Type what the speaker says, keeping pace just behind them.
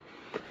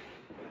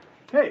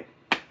Hey,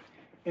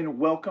 and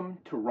welcome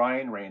to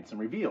Ransom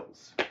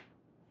Reveals.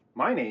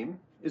 My name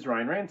is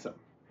Ryan Ransom.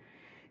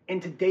 In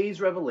today's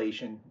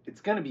revelation,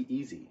 it's going to be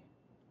easy.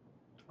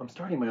 I'm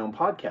starting my own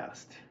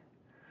podcast.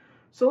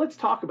 So let's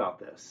talk about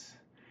this.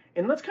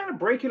 And let's kind of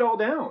break it all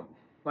down.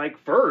 Like,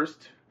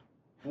 first,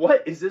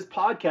 what is this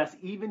podcast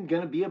even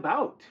going to be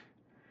about?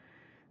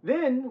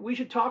 Then we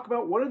should talk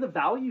about what are the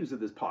values of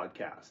this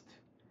podcast?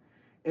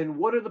 And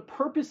what are the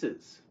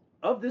purposes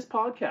of this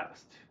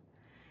podcast?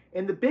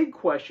 And the big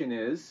question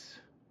is,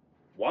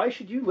 why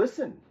should you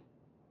listen?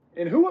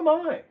 And who am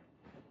I?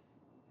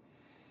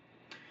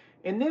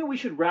 And then we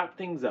should wrap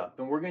things up.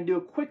 And we're going to do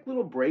a quick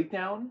little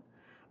breakdown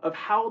of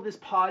how this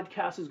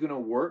podcast is going to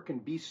work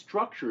and be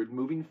structured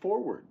moving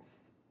forward.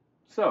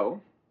 So,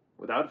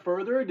 without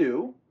further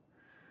ado,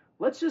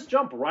 let's just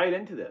jump right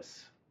into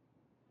this.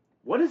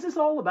 What is this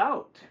all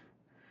about?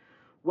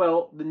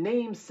 Well, the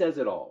name says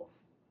it all.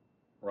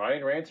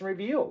 Ryan Ransom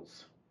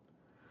Reveals.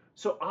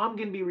 So I'm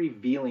going to be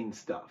revealing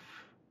stuff.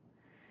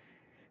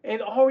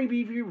 And I'll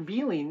be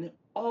revealing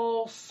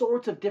all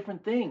sorts of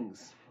different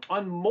things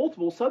on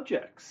multiple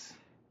subjects.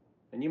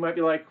 And you might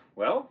be like,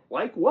 well,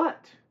 like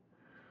what?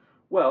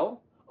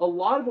 Well, a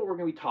lot of what we're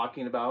going to be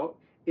talking about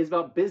is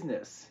about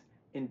business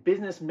and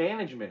business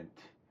management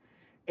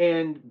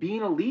and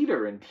being a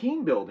leader and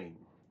team building.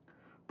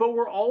 But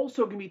we're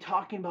also going to be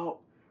talking about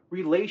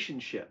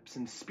relationships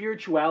and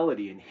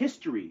spirituality and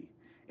history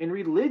and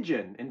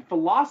religion and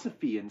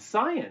philosophy and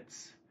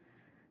science.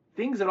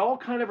 Things that all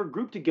kind of are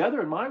grouped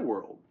together in my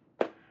world.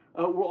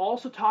 We'll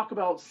also talk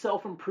about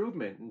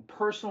self-improvement and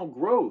personal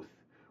growth.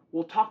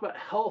 We'll talk about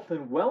health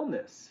and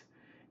wellness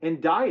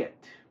and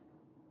diet.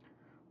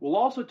 We'll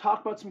also talk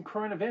about some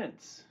current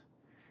events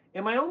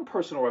and my own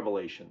personal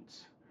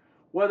revelations.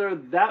 Whether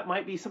that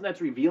might be something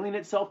that's revealing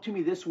itself to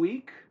me this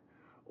week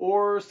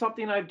or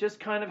something I've just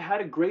kind of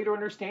had a greater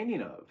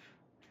understanding of.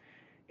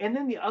 And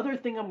then the other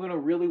thing I'm going to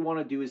really want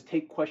to do is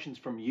take questions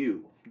from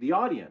you, the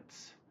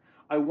audience.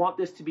 I want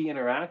this to be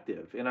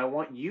interactive, and I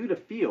want you to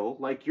feel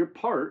like you're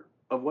part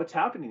of what's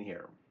happening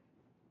here.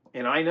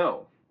 And I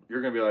know you're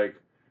going to be like,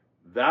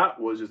 that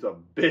was just a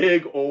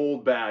big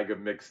old bag of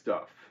mixed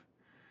stuff.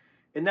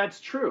 And that's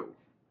true.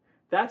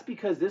 That's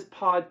because this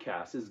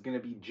podcast is going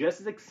to be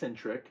just as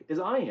eccentric as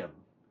I am.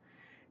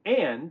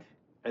 And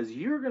as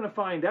you're going to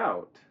find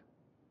out,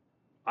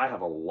 I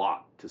have a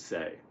lot to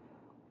say.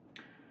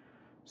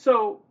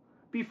 So,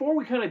 before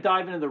we kind of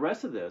dive into the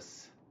rest of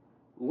this,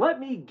 let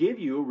me give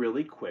you a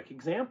really quick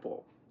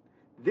example.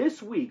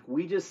 This week,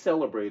 we just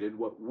celebrated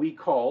what we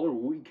call or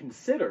we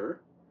consider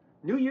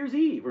New Year's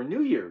Eve or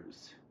New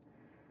Year's.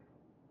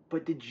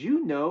 But did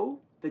you know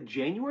that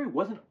January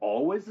wasn't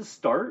always the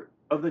start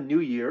of the new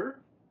year?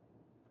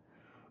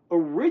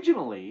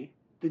 Originally,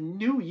 the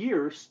new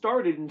year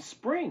started in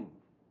spring,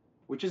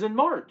 which is in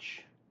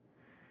March.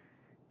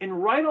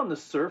 And right on the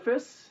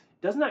surface,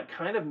 doesn't that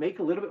kind of make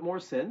a little bit more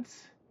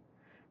sense?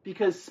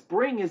 Because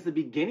spring is the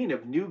beginning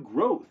of new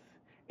growth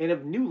and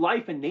of new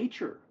life in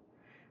nature.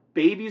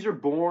 Babies are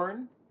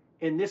born,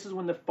 and this is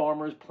when the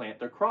farmers plant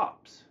their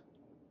crops.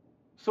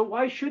 So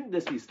why shouldn't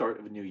this be the start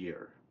of a new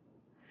year?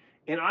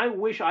 And I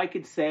wish I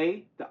could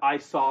say that I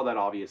saw that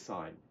obvious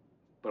sign,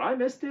 but I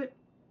missed it.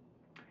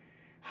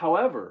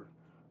 However,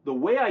 the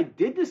way I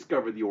did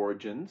discover the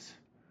origins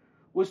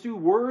was through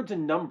words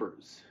and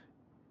numbers.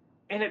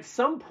 And at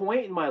some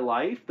point in my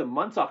life, the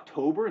months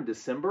October and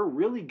December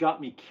really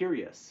got me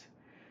curious.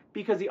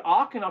 Because the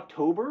Oc in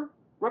October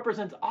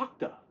represents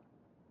Octa.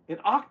 And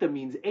Octa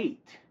means 8.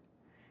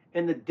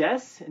 And the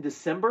Des in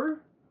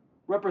December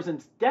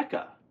represents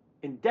Deca.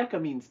 And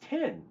Deca means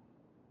 10.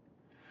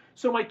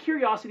 So my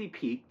curiosity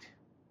peaked,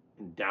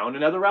 and down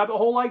another rabbit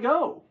hole I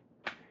go.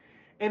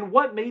 And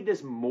what made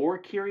this more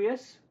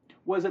curious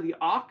was that the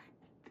Oc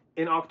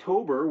in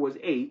October was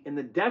 8, and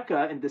the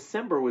Deca in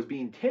December was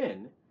being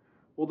 10.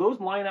 Well, those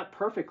line up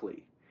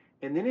perfectly.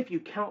 And then if you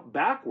count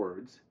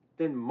backwards,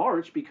 then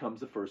March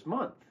becomes the first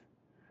month.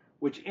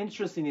 Which,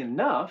 interestingly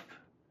enough,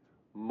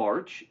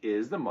 March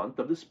is the month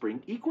of the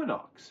spring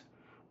equinox,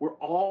 where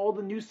all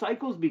the new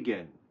cycles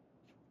begin.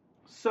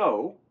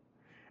 So,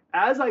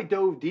 as I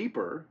dove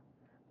deeper,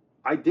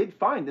 I did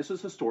find this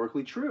was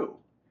historically true.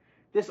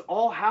 This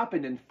all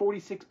happened in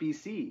 46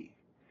 BC.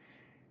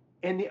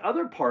 And the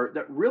other part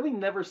that really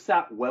never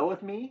sat well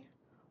with me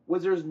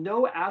was there's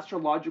no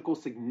astrological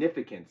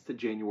significance to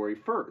January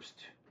 1st.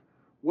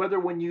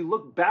 Whether when you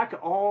look back at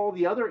all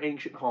the other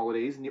ancient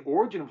holidays and the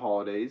origin of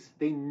holidays,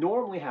 they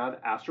normally have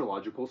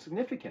astrological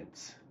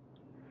significance.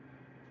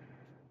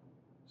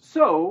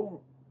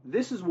 So,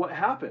 this is what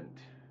happened.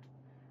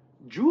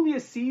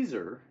 Julius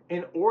Caesar,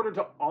 in order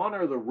to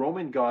honor the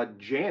Roman god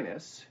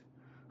Janus,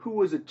 who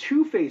was a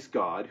two-faced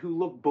god who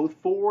looked both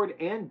forward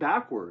and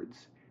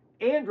backwards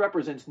and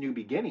represents new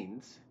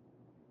beginnings,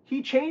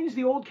 he changed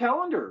the old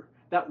calendar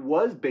that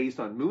was based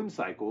on moon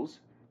cycles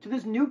to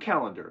this new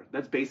calendar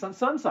that's based on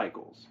sun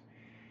cycles.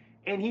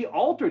 And he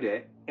altered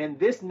it, and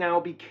this now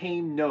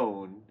became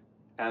known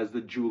as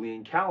the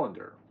Julian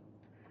calendar.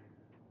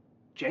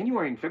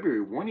 January and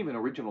February weren't even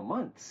original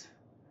months.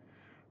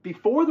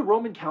 Before the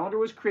Roman calendar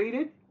was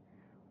created,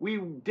 we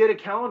did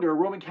a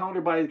Roman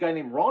calendar by a guy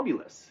named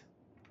Romulus,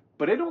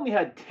 but it only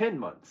had 10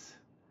 months.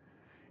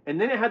 And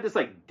then it had this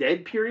like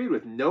dead period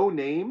with no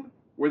name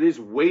where they just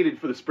waited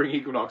for the spring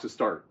equinox to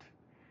start.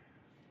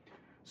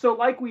 So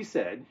like we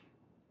said,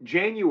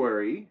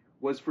 January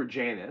was for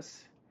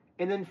Janus,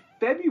 and then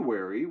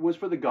February was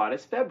for the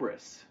goddess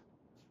Febris.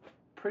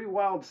 Pretty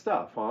wild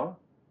stuff, huh?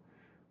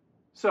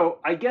 So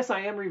I guess I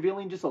am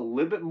revealing just a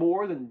little bit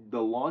more than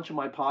the launch of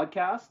my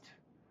podcast,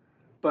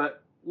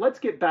 but let's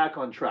get back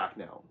on track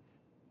now.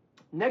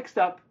 Next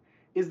up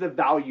is the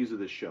values of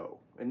the show,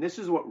 and this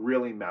is what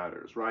really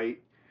matters,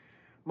 right?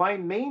 My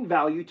main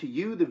value to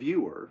you, the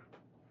viewer,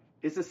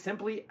 is to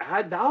simply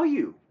add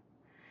value.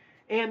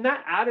 And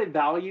that added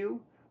value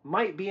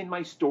might be in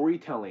my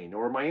storytelling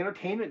or my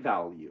entertainment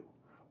value,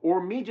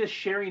 or me just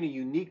sharing a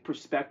unique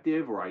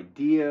perspective or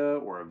idea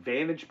or a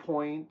vantage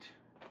point.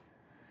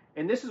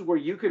 And this is where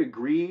you could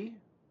agree,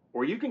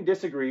 or you can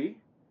disagree,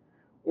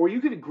 or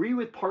you could agree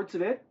with parts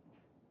of it,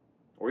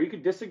 or you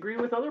could disagree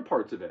with other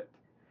parts of it.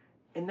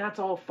 And that's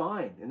all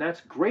fine, and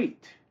that's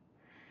great.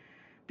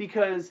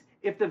 Because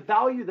if the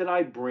value that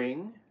I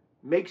bring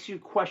makes you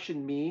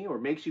question me or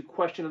makes you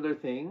question other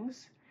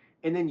things,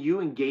 and then you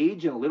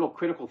engage in a little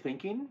critical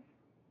thinking,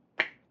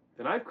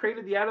 then I've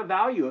created the added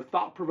value of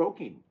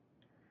thought-provoking.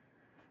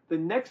 The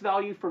next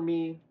value for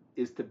me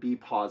is to be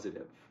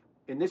positive.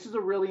 And this is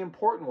a really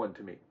important one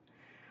to me.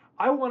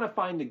 I want to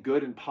find the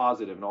good and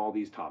positive in all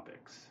these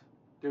topics.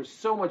 There's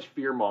so much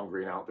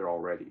fear-mongering out there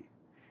already.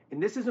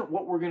 And this isn't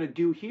what we're going to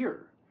do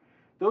here.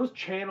 Those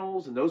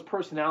channels and those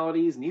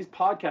personalities and these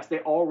podcasts, they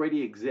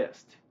already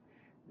exist.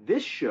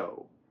 This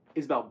show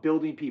is about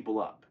building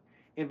people up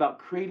and about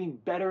creating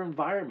better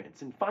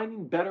environments and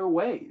finding better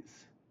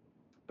ways.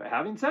 But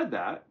having said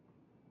that,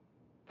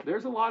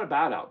 there's a lot of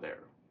bad out there.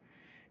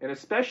 And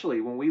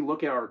especially when we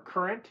look at our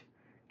current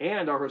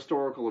and our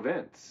historical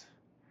events.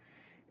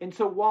 And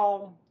so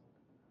while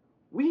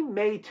we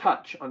may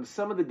touch on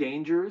some of the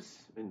dangers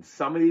in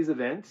some of these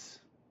events,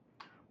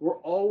 we're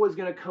always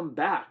going to come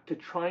back to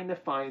trying to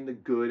find the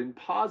good and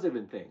positive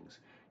in things,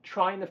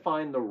 trying to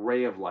find the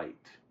ray of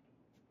light.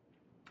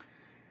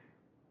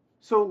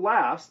 So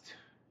last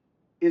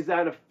is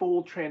that of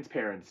full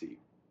transparency.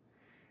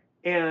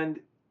 And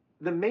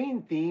the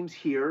main themes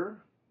here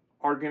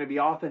are going to be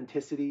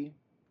authenticity,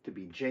 to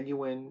be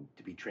genuine,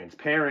 to be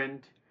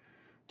transparent,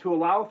 to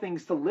allow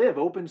things to live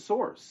open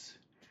source.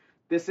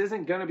 This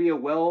isn't going to be a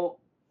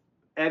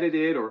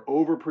well-edited or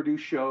overproduced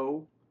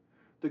show.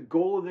 The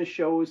goal of this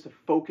show is to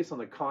focus on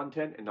the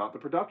content and not the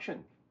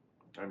production.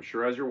 I'm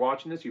sure as you're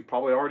watching this, you've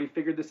probably already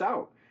figured this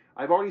out.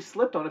 I've already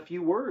slipped on a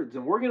few words,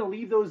 and we're going to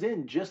leave those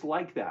in just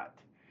like that.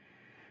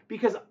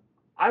 Because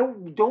I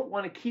don't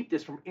want to keep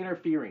this from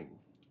interfering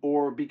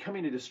or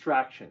becoming a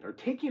distraction or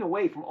taking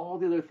away from all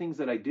the other things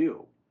that I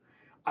do.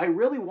 I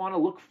really want to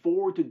look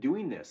forward to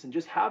doing this and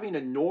just having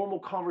a normal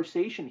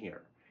conversation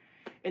here.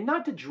 And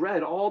not to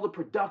dread all the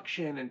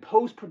production and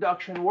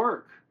post-production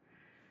work.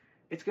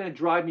 It's going to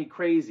drive me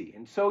crazy.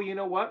 And so, you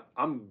know what?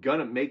 I'm going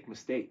to make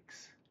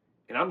mistakes.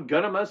 And I'm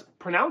going to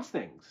mispronounce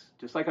things.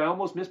 Just like I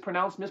almost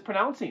mispronounced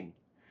mispronouncing.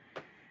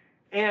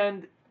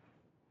 And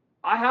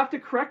I have to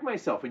correct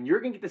myself. And you're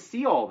going to get to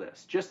see all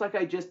this, just like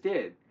I just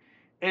did.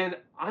 And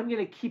I'm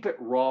going to keep it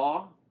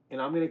raw.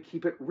 And I'm going to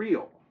keep it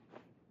real.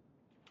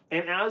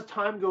 And as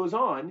time goes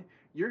on,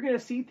 you're going to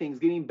see things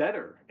getting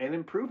better and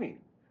improving.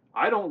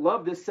 I don't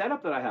love this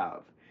setup that I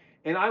have.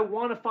 And I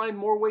want to find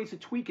more ways to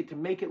tweak it to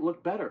make it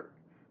look better.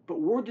 But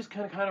we're just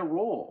going to kind of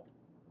roll.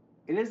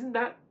 And isn't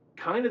that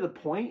kind of the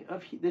point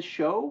of this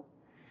show?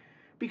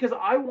 Because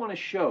I want to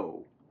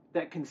show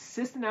that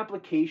consistent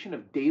application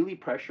of daily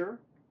pressure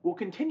will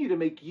continue to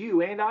make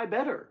you and I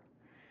better.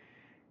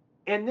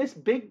 And this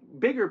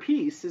bigger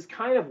piece is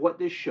kind of what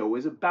this show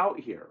is about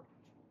here.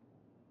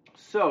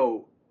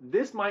 So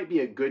this might be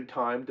a good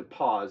time to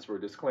pause for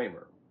a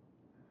disclaimer.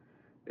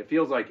 It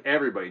feels like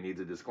everybody needs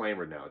a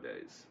disclaimer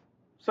nowadays.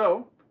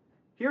 So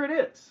here it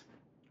is.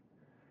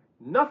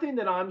 Nothing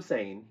that I'm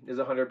saying is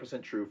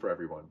 100% true for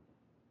everyone.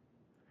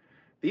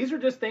 These are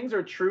just things that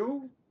are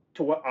true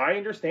to what I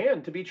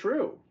understand to be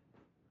true.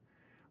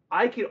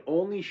 I can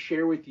only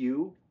share with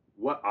you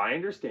what I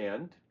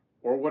understand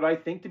or what I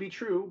think to be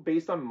true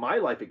based on my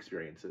life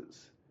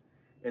experiences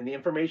and the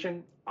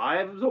information I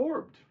have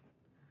absorbed.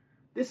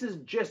 This is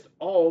just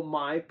all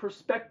my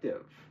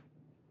perspective.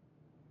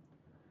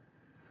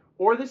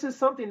 Or this is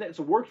something that's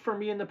worked for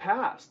me in the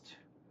past,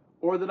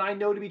 or that I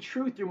know to be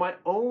true through my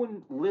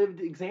own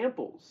lived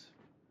examples.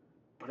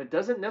 But it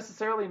doesn't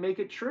necessarily make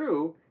it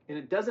true, and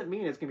it doesn't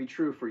mean it's going to be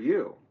true for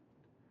you.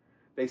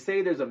 They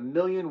say there's a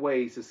million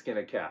ways to skin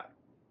a cat,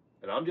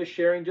 and I'm just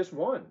sharing just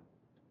one.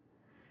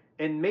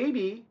 And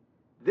maybe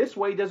this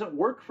way doesn't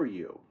work for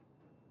you,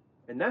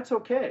 and that's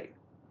okay.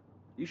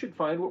 You should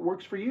find what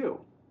works for you.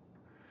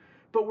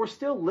 But we're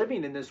still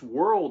living in this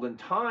world and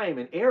time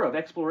and era of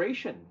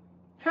exploration.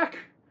 Heck,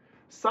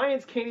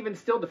 science can't even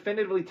still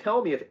definitively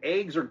tell me if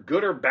eggs are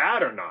good or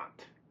bad or not.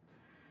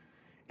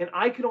 And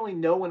I can only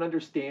know and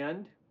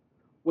understand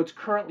what's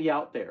currently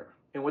out there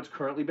and what's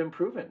currently been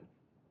proven.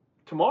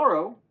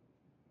 Tomorrow,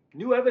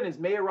 new evidence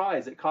may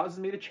arise that causes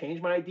me to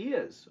change my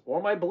ideas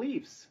or my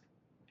beliefs,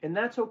 and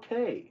that's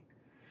okay.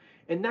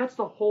 And that's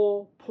the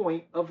whole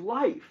point of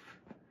life.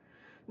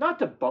 Not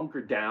to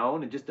bunker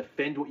down and just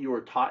defend what you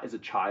were taught as a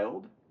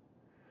child,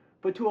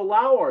 but to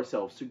allow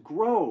ourselves to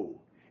grow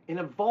and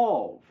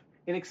evolve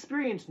and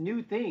experience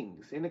new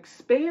things and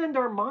expand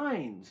our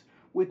minds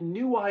with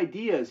new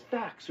ideas,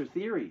 facts, or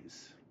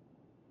theories.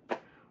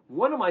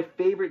 One of my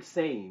favorite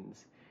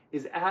sayings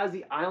is, as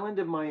the island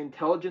of my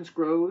intelligence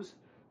grows,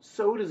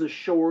 so does the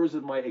shores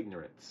of my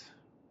ignorance.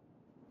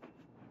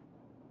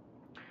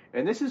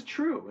 And this is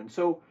true. And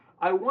so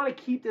I want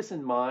to keep this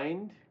in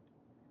mind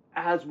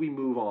as we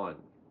move on.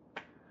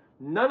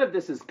 None of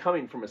this is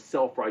coming from a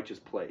self-righteous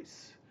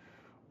place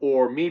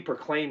or me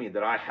proclaiming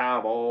that I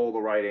have all the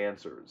right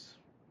answers.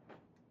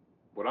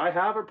 What I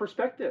have are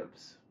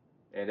perspectives.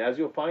 And as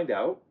you'll find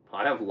out,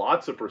 I have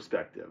lots of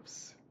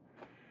perspectives.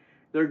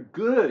 They're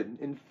good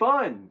and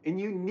fun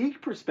and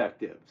unique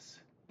perspectives.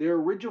 They're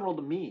original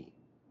to me.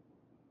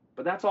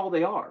 But that's all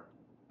they are.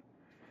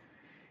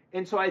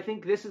 And so I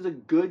think this is a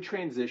good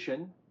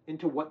transition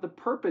into what the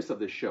purpose of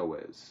this show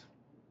is.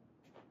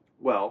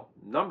 Well,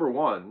 number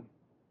one,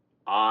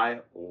 I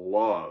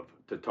love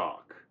to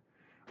talk.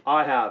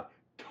 I have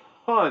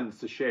tons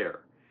to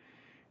share.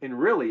 And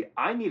really,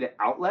 I need an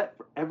outlet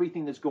for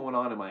everything that's going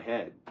on in my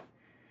head.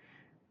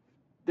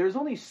 There's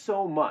only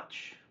so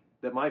much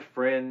that my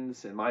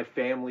friends and my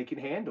family can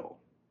handle.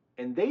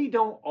 And they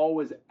don't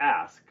always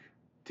ask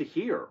to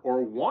hear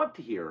or want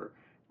to hear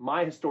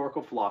my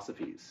historical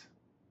philosophies,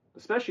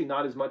 especially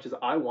not as much as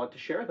I want to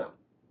share them.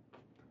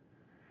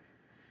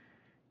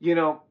 You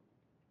know,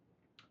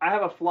 I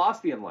have a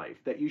philosophy in life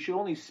that you should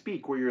only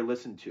speak where you're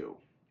listened to,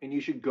 and you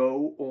should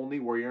go only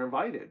where you're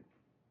invited.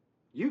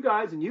 You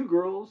guys and you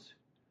girls,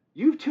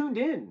 you've tuned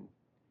in.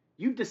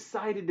 You've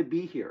decided to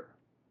be here.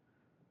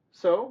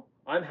 So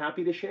I'm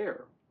happy to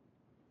share.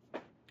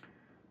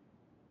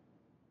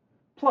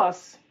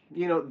 Plus,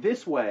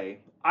 this way,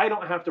 I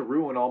don't have to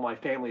ruin all my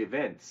family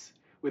events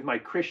with my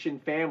Christian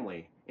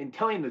family and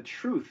telling the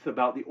truth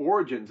about the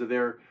origins of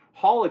their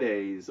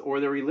holidays or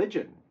their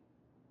religion.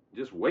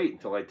 Just wait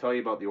until I tell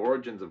you about the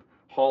origins of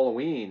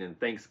Halloween and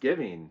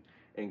Thanksgiving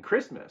and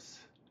Christmas.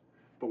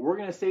 But we're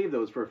going to save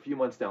those for a few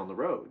months down the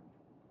road.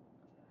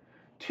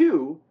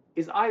 2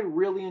 is I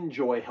really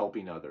enjoy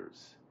helping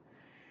others.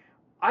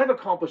 I've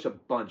accomplished a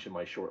bunch in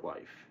my short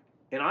life,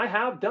 and I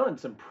have done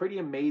some pretty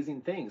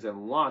amazing things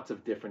in lots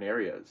of different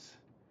areas.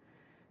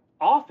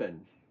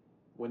 Often,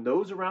 when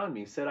those around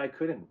me said I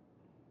couldn't.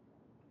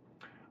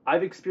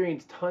 I've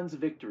experienced tons of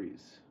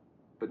victories,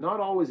 but not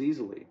always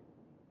easily.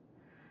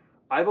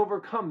 I've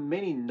overcome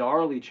many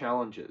gnarly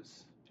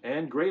challenges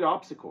and great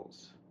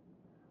obstacles.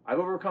 I've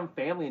overcome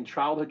family and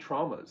childhood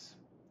traumas,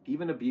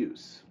 even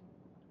abuse.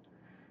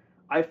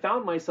 I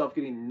found myself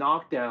getting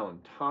knocked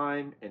down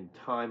time and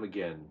time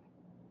again.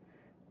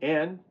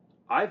 And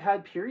I've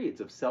had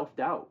periods of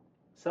self-doubt,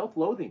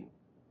 self-loathing,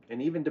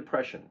 and even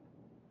depression.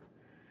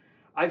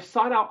 I've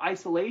sought out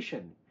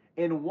isolation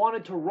and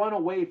wanted to run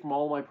away from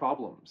all my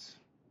problems.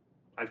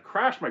 I've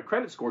crashed my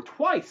credit score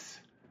twice.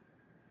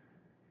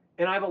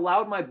 And I've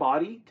allowed my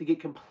body to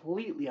get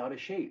completely out of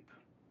shape.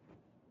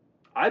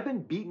 I've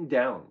been beaten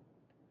down,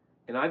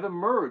 and I've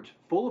emerged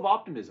full of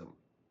optimism,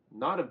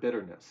 not of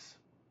bitterness.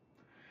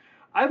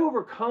 I've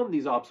overcome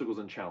these obstacles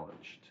and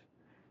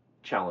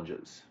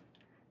challenges,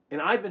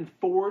 and I've been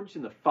forged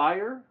in the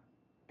fire,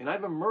 and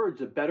I've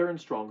emerged a better and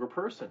stronger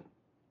person.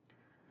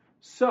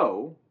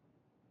 So,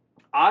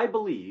 I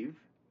believe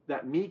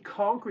that me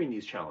conquering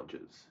these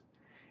challenges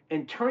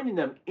and turning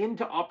them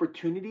into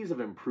opportunities of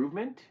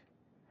improvement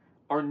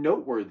are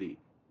noteworthy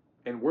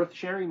and worth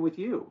sharing with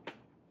you.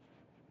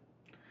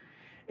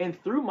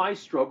 And through my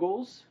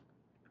struggles,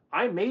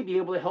 I may be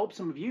able to help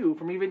some of you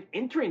from even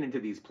entering into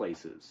these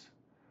places,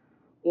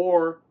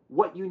 or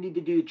what you need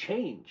to do to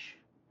change,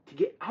 to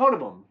get out of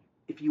them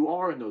if you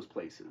are in those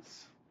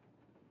places.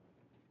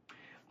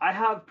 I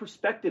have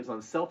perspectives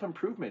on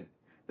self-improvement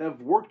that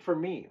have worked for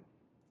me,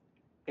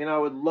 and I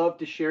would love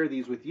to share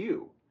these with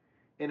you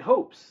in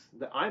hopes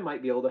that I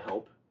might be able to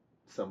help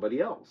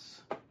somebody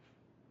else.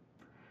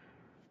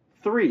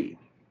 3,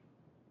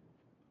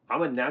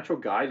 I'm a natural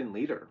guide and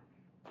leader.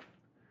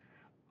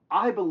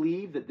 I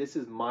believe that this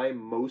is my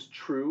most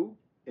true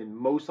and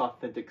most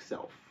authentic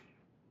self.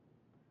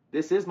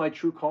 This is my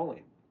true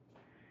calling.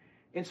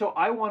 And so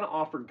I want to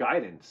offer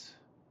guidance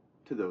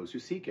to those who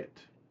seek it.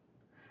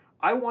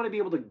 I want to be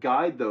able to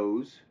guide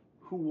those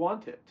who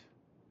want it.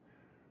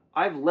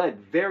 I've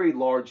led very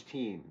large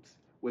teams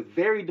with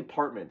varied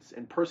departments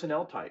and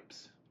personnel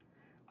types.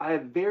 I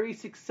have very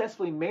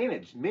successfully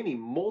managed many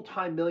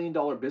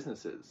multi-million-dollar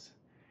businesses,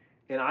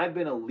 and I've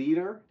been a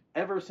leader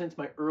ever since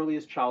my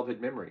earliest childhood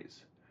memories,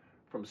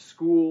 from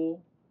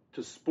school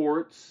to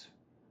sports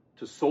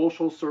to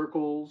social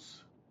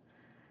circles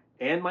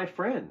and my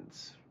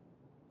friends.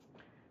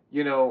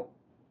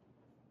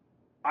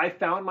 I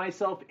found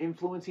myself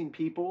influencing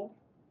people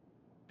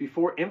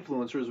before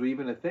influencers were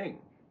even a thing.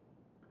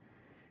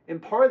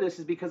 And part of this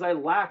is because I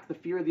lack the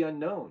fear of the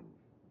unknown.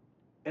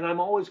 And I'm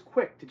always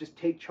quick to just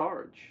take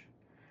charge.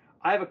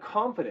 I have a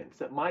confidence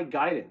that my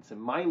guidance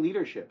and my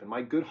leadership and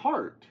my good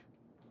heart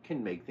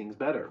can make things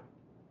better.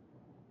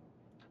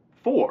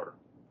 4,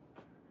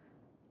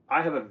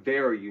 I have a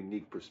very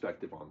unique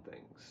perspective on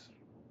things.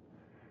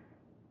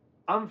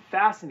 I'm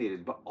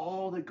fascinated by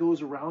all that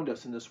goes around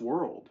us in this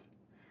world.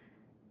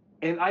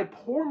 And I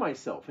pour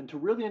myself into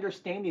really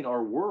understanding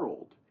our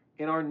world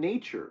and our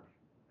nature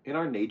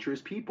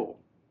as people.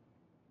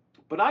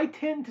 But I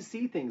tend to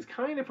see things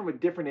kind of from a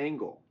different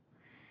angle.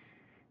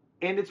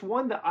 And it's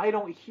one that I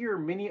don't hear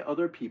many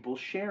other people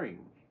sharing.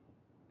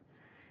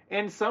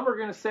 And some are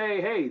going to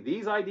say, hey,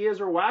 these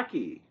ideas are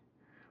wacky.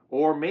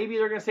 Or maybe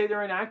they're going to say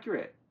they're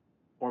inaccurate.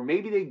 Or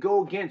maybe they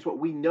go against what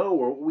we know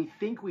or what we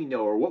think we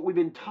know or what we've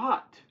been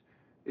taught.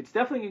 It's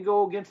definitely going to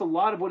go against a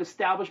lot of what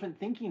establishment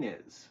thinking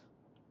is.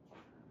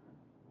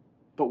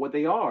 But what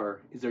they are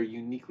is they're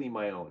uniquely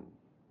my own.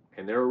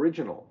 And they're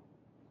original.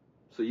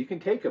 So you can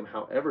take them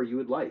however you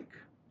would like.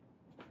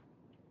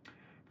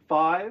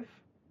 5,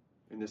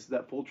 and this is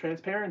that full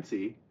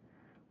transparency,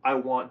 I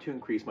want to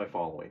increase my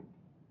following.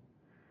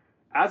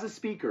 As a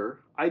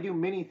speaker, I do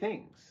many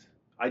things.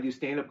 I do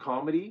stand-up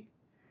comedy,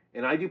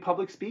 and I do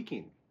public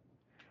speaking.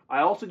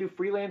 I also do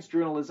freelance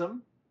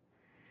journalism.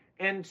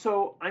 And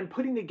so I'm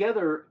putting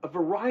together a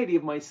variety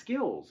of my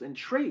skills and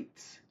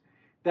traits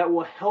that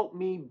will help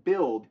me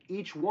build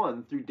each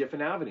one through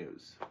different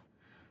avenues.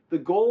 The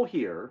goal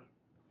here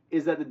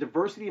is that the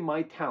diversity of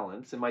my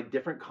talents and my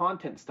different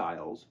content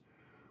styles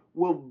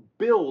will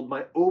build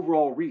my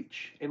overall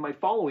reach and my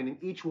following in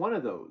each one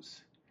of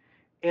those.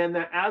 And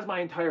that as my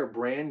entire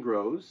brand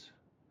grows,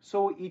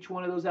 so will each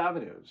one of those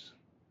avenues.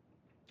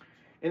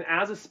 And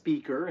as a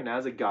speaker and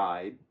as a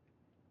guide,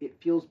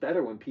 it feels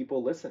better when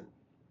people listen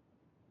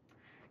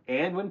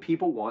and when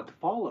people want to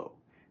follow.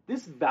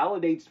 This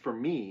validates for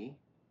me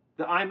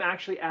that I'm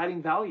actually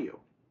adding value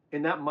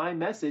and that my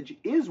message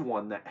is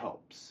one that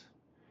helps.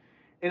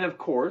 And of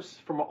course,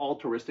 from an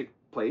altruistic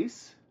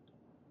place,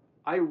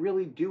 I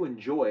really do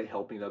enjoy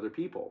helping other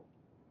people.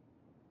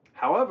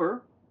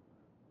 However,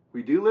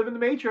 we do live in the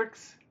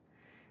matrix,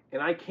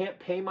 and I can't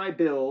pay my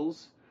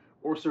bills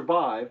or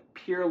survive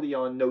purely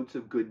on notes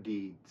of good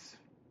deeds.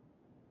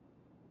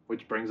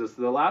 Which brings us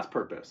to the last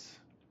purpose.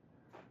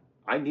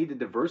 I need to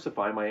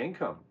diversify my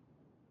income.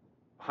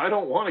 I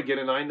don't want to get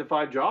a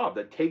 9-to-5 job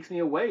that takes me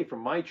away from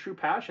my true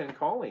passion and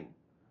calling.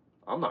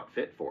 I'm not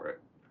fit for it.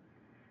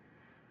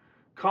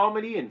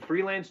 Comedy and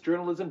freelance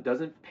journalism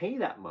doesn't pay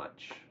that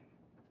much.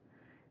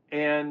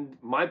 And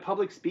my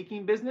public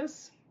speaking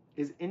business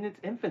is in its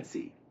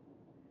infancy.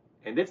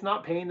 And it's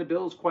not paying the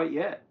bills quite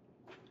yet.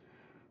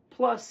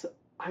 Plus,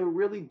 I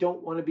really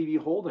don't want to be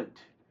beholden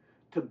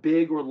to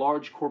big or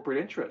large corporate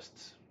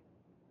interests.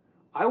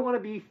 I want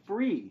to be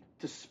free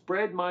to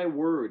spread my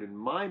word and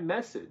my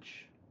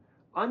message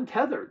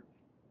untethered,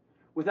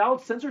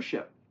 without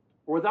censorship,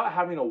 or without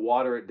having to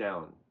water it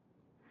down.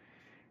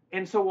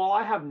 And so while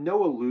I have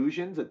no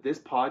illusions that this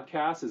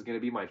podcast is going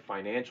to be my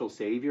financial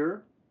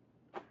savior,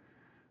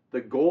 the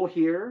goal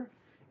here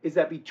is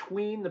that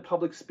between the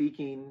public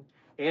speaking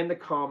and the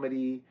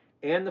comedy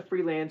and the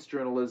freelance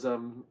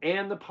journalism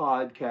and the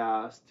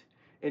podcast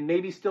and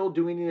maybe still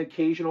doing an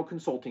occasional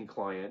consulting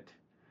client,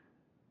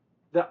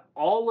 that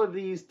all of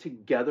these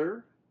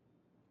together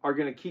are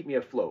going to keep me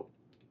afloat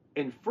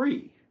and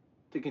free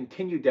to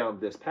continue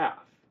down this path.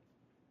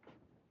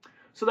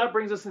 So that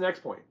brings us to the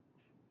next point.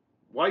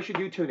 Why should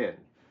you tune in?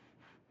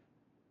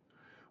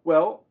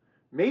 Well,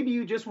 maybe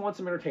you just want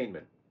some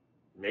entertainment.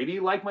 Maybe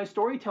you like my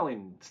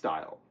storytelling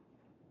style.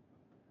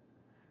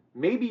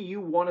 Maybe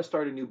you want to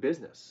start a new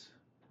business,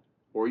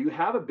 or you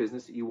have a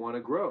business that you want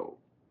to grow,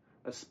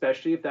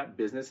 especially if that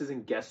business is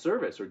in guest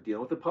service or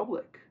dealing with the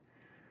public.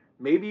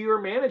 Maybe you're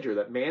a manager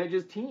that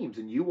manages teams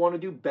and you want to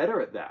do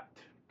better at that.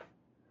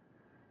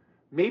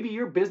 Maybe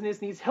your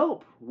business needs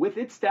help with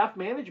its staff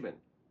management.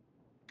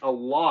 A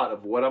lot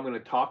of what I'm going to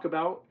talk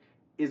about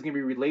is going to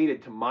be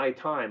related to my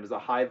time as a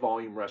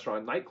high-volume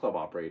restaurant nightclub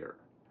operator.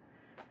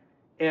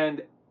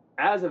 And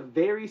as a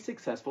very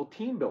successful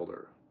team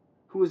builder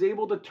who was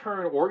able to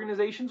turn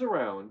organizations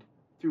around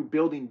through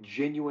building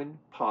genuine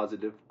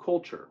positive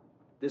culture.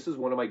 This is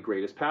one of my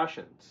greatest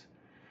passions.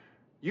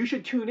 You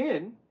should tune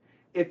in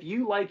if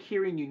you like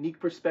hearing unique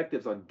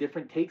perspectives on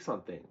different takes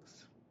on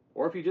things,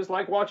 or if you just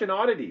like watching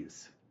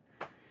oddities.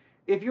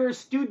 If you're a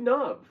student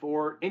of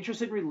or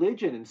interested in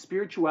religion and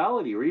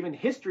spirituality or even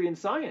history and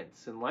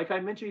science, and like I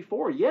mentioned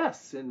before,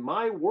 yes, in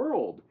my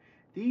world,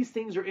 these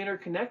things are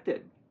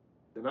interconnected,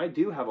 then I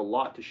do have a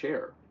lot to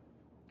share.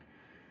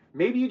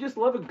 Maybe you just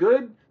love a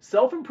good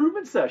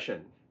self-improvement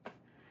session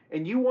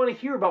and you want to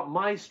hear about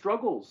my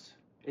struggles,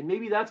 and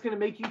maybe that's going to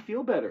make you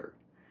feel better.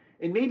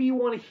 And maybe you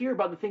want to hear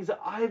about the things that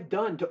I've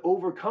done to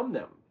overcome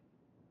them.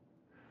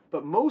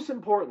 But most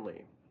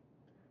importantly,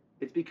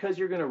 it's because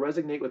you're going to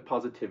resonate with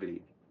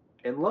positivity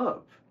and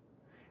love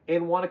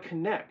and want to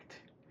connect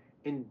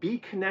and be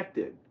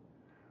connected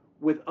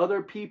with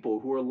other people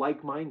who are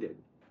like-minded,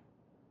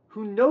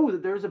 who know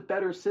that there's a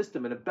better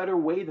system and a better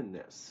way than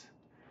this.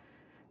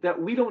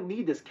 that we don't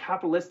need this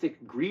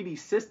capitalistic, greedy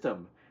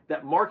system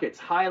that markets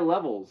high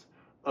levels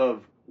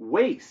of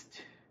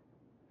waste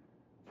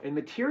and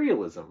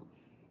materialism.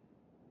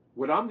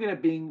 What I'm going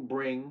to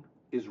bring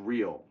is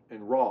real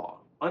and raw,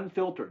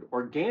 unfiltered,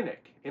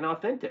 organic, and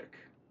authentic.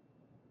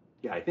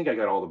 Yeah, I think I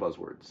got all the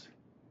buzzwords.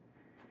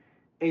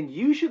 And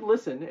you should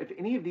listen if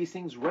any of these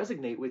things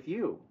resonate with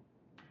you.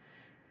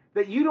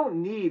 That you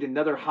don't need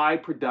another high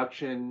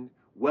production,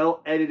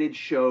 well-edited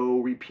show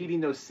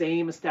repeating those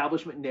same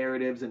establishment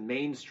narratives and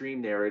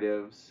mainstream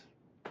narratives.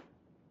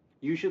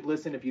 You should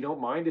listen if you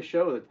don't mind a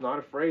show that's not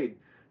afraid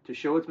to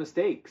show its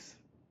mistakes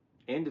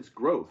and its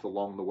growth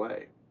along the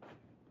way.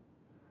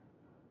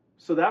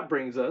 So that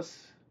brings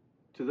us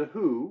to the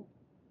who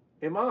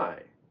am I?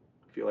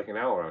 I feel like an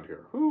owl around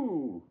here.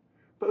 Who?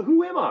 But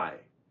who am I?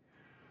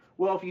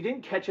 Well, if you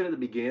didn't catch it at the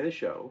beginning of the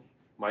show,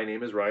 my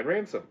name is Ryan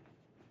Ransom.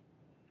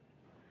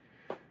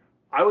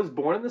 I was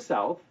born in the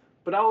South,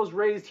 but I was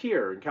raised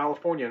here in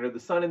California under the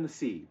sun and the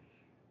sea,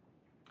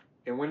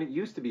 and when it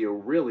used to be a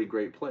really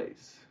great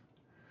place.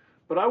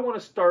 But I want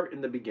to start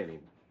in the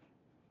beginning.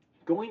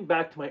 Going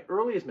back to my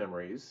earliest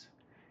memories,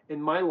 in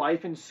my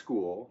life in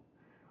school,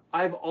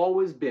 I've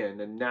always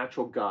been a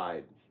natural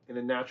guide and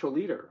a natural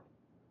leader.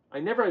 I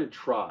never had to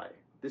try.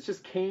 This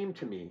just came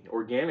to me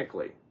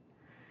organically.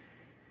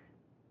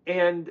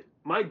 And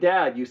my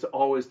dad used to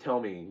always tell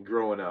me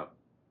growing up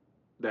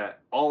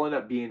that I'll end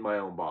up being my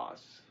own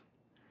boss.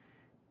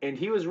 And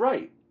he was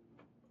right.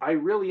 I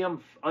really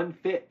am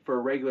unfit for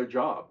a regular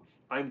job.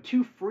 I'm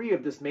too free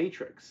of this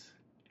matrix.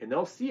 And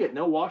they'll see it and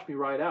they'll wash me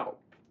right out.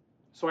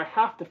 So I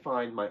have to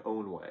find my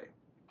own way.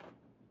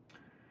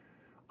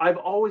 I've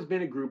always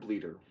been a group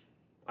leader.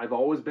 I've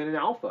always been an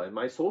alpha in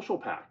my social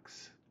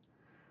packs.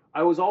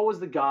 I was always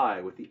the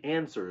guy with the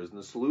answers and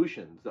the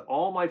solutions that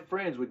all my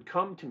friends would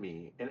come to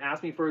me and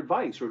ask me for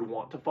advice or would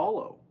want to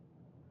follow.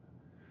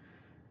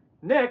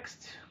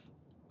 Next,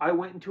 I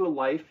went into a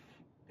life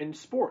in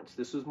sports.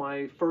 This was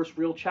my first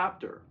real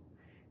chapter.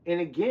 And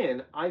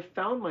again, I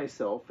found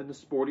myself in the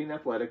sporting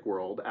athletic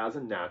world as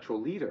a natural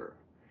leader.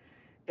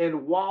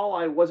 And while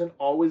I wasn't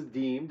always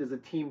deemed as a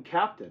team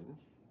captain,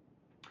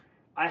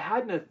 I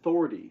had an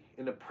authority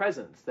and a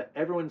presence that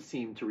everyone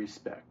seemed to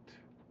respect.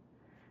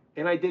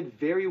 And I did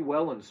very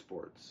well in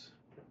sports.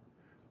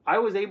 I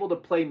was able to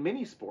play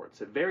many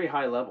sports at very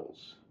high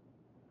levels.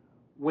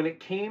 When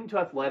it came to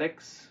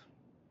athletics,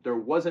 there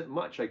wasn't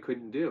much I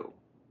couldn't do.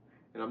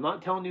 And I'm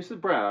not telling you to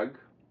brag,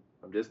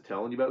 I'm just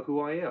telling you about who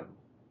I am.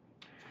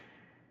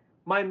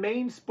 My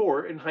main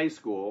sport in high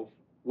school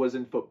was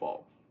in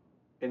football.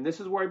 And this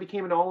is where I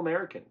became an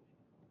All-American.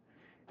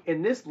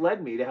 And this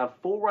led me to have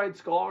full ride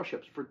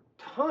scholarships for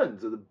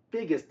tons of the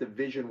biggest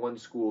Division I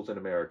schools in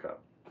America.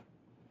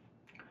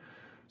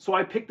 So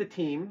I picked the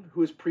team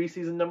who was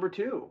preseason number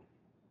 2,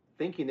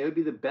 thinking they would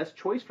be the best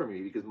choice for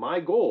me because my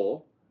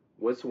goal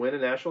was to win a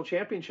national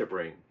championship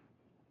ring.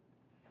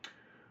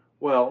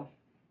 Well,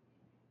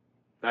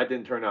 that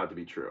didn't turn out to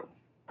be true.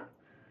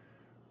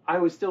 I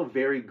was still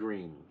very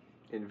green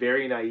and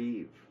very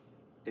naive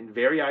and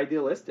very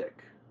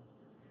idealistic.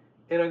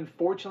 And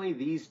unfortunately,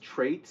 these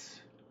traits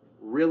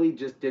really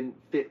just didn't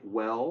fit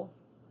well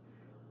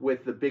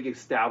with the big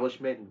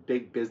establishment and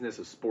big business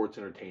of sports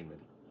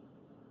entertainment.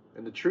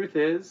 And the truth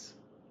is,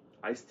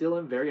 I still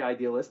am very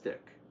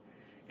idealistic.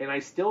 And I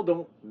still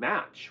don't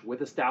match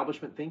with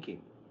establishment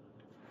thinking.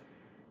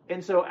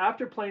 And so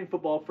after playing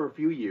football for a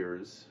few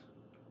years,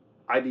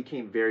 I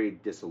became very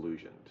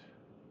disillusioned.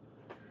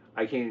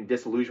 I became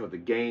disillusioned with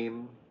the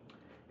game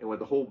and with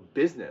the whole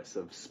business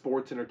of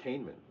sports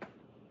entertainment.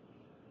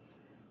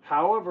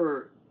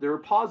 However, there are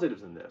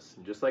positives in this.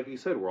 And just like you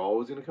said, we're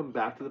always going to come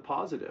back to the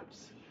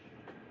positives.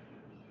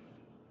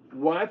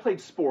 When I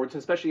played sports, and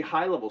especially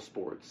high-level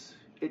sports,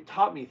 it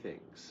taught me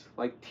things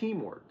like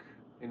teamwork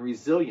and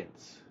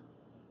resilience,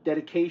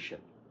 dedication,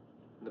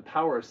 and the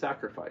power of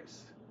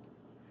sacrifice.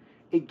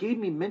 It gave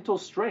me mental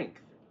strength,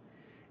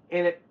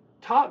 and it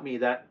taught me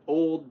that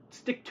old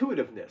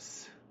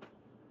stick-to-itiveness.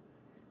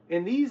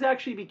 And these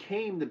actually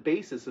became the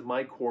basis of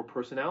my core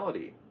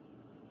personality.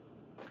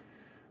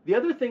 The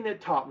other thing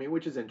that taught me,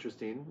 which is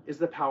interesting, is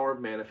the power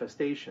of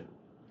manifestation.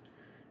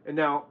 And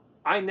now,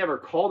 I never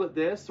called it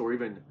this or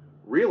even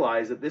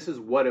realized that this is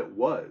what it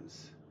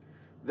was.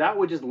 That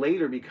would just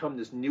later become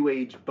this new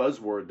age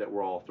buzzword that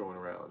we're all throwing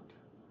around.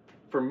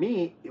 For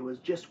me, it was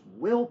just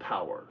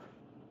willpower.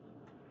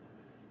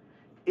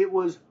 It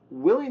was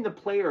willing the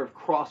player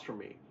across from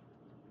me.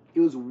 It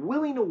was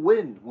willing to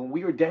win when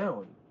we were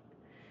down.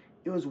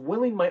 It was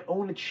willing my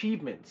own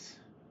achievements,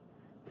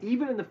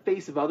 even in the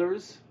face of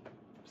others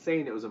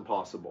saying it was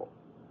impossible.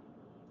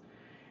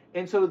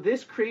 And so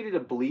this created a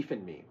belief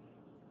in me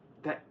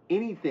that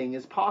anything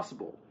is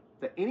possible,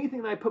 that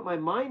anything that I put my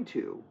mind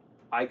to,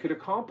 I could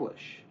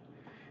accomplish,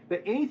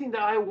 that anything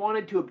that I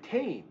wanted to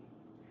obtain,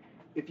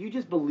 if you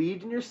just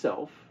believed in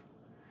yourself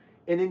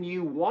and then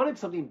you wanted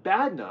something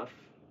bad enough,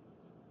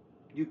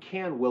 you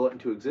can will it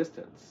into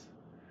existence.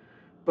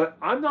 But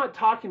I'm not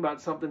talking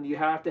about something you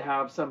have to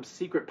have some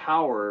secret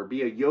power or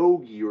be a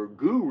yogi or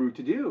guru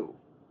to do.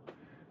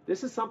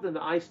 This is something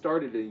that I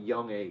started at a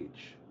young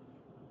age.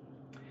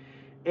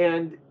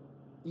 And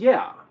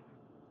yeah,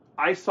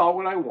 I saw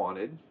what I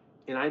wanted,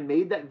 and I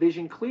made that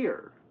vision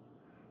clear,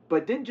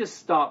 but didn't just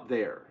stop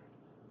there.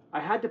 I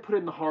had to put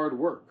in the hard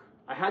work.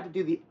 I had to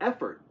do the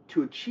effort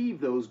to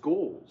achieve those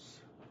goals.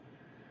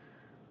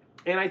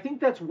 And I think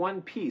that's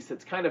one piece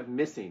that's kind of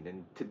missing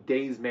in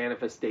today's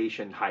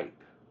manifestation hype.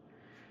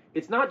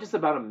 It's not just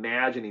about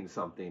imagining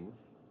something,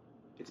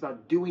 it's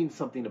about doing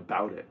something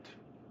about it.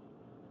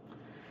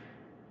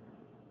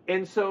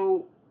 And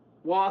so,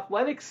 while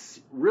athletics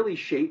really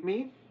shaped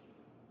me,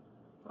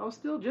 I was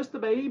still just a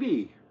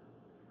baby.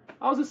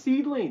 I was a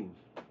seedling.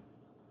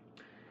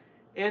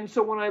 And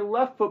so when I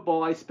left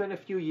football, I spent a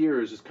few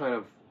years just kind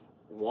of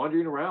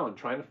wandering around,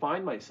 trying to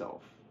find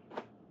myself.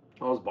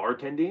 I was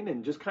bartending,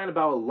 and just kind of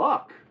out of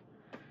luck,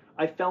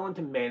 I fell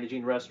into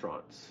managing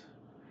restaurants.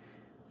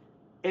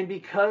 And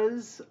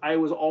because I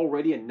was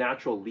already a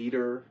natural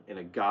leader and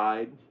a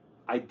guide,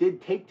 I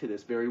did take to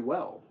this very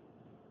well.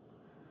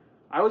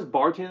 I was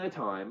bartending at a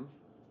time,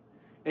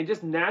 and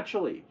just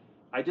naturally,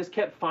 I just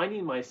kept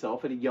finding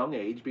myself at a young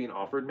age being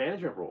offered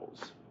management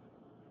roles.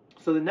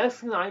 So the next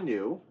thing I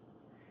knew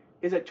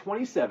is at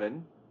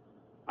 27,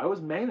 I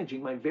was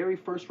managing my very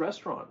first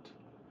restaurant.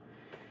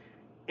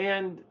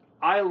 And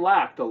I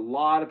lacked a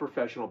lot of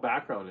professional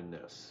background in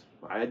this.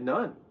 I had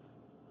none.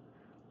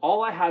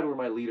 All I had were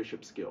my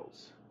leadership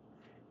skills.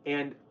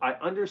 And I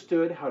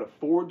understood how to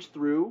forge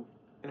through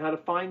and how to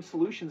find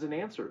solutions and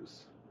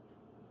answers.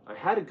 I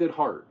had a good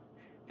heart,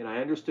 and I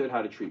understood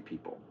how to treat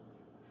people.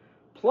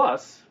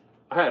 Plus,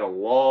 I had a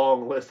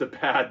long list of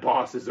bad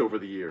bosses over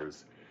the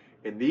years,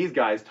 and these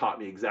guys taught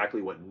me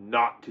exactly what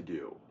not to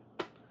do.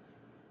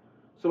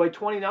 So by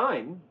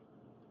 29,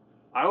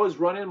 I was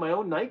running my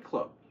own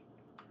nightclub,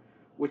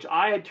 which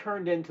I had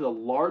turned into the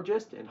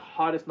largest and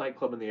hottest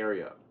nightclub in the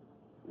area,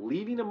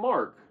 leaving a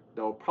mark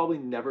that will probably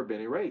never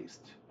been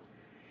erased.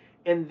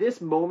 And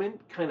this moment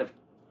kind of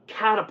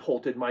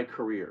catapulted my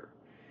career.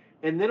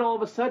 And then all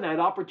of a sudden, I had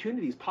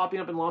opportunities popping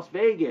up in Las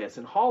Vegas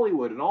and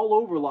Hollywood and all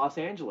over Los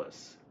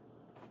Angeles.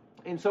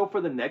 And so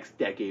for the next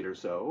decade or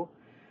so,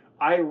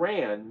 I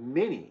ran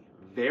many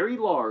very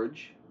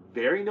large,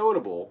 very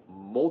notable,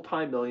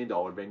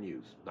 multi-million-dollar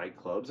venues,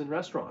 nightclubs, and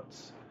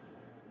restaurants.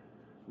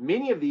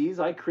 Many of these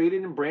I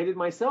created and branded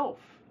myself.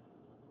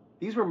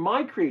 These were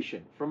my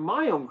creation, from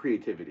my own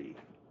creativity.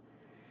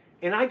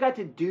 And I got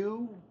to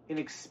do and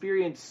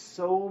experience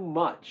so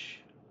much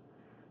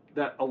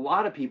that a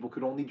lot of people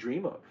could only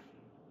dream of.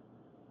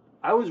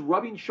 I was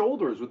rubbing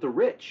shoulders with the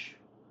rich,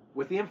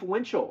 with the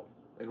influential,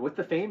 and with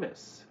the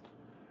famous.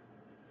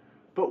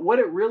 But what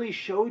it really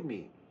showed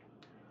me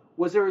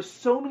was there are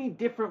so many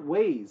different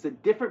ways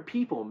that different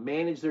people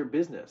manage their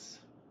business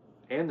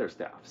and their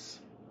staffs.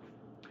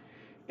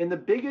 And the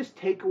biggest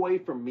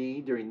takeaway for me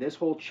during this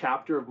whole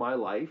chapter of my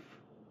life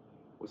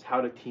was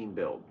how to team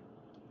build,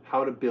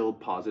 how to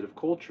build positive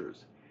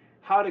cultures,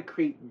 how to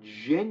create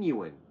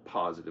genuine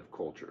positive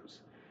cultures,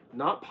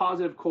 not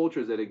positive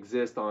cultures that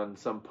exist on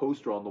some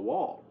poster on the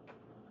wall.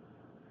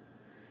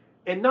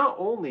 And not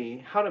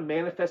only how to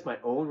manifest my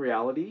own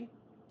reality,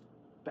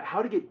 but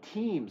how to get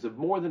teams of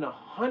more than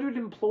 100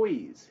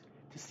 employees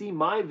to see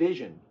my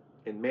vision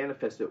and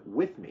manifest it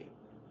with me.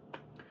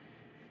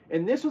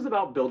 And this was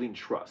about building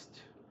trust.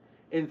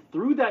 And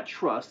through that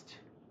trust,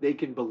 they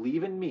can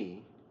believe in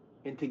me,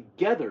 and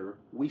together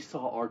we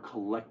saw our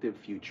collective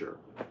future.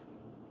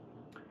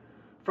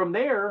 From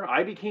there,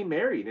 I became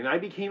married and I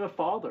became a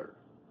father.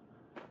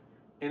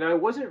 And I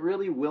wasn't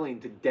really willing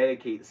to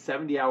dedicate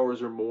 70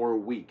 hours or more a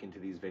week into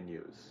these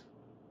venues.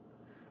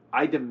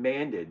 I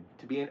demanded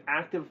to be an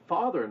active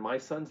father in my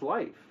son's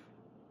life,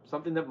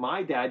 something that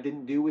my dad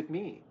didn't do with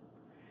me.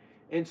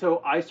 And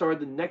so I started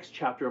the next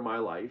chapter of my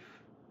life,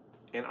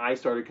 and I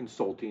started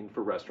consulting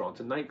for restaurants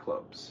and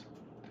nightclubs.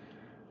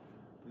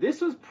 This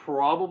was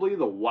probably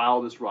the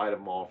wildest ride of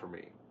them all for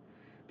me,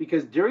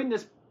 because during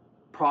this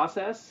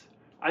process,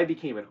 I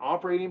became an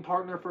operating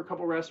partner for a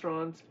couple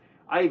restaurants.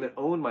 I even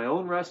owned my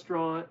own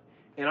restaurant,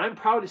 and I'm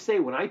proud to say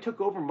when I took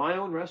over my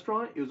own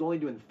restaurant, it was only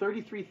doing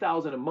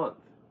 $33,000 a month.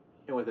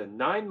 And within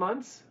 9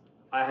 months,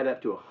 I had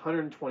up to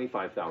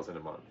 $125,000 a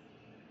month.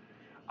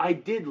 I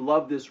did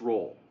love this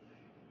role.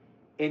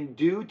 And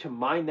due to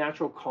my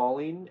natural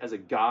calling as a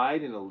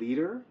guide and a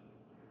leader,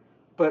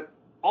 but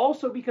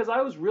also because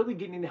I was really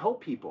getting to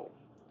help people.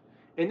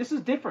 And this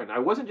is different. I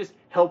wasn't just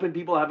helping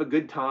people have a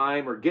good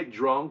time or get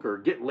drunk or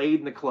get laid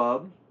in the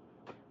club.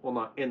 Well,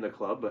 not in the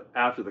club, but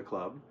after the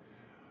club.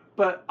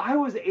 But I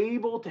was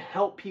able to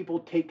help people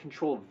take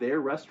control of their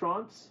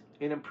restaurants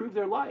and improve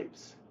their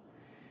lives.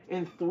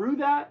 And through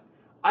that,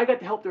 I got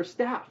to help their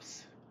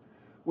staffs.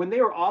 When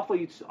they were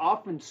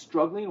often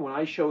struggling when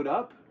I showed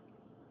up,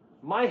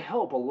 my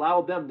help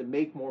allowed them to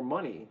make more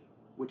money,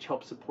 which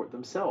helped support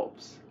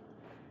themselves.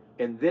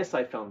 And this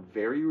I found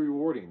very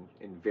rewarding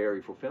and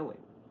very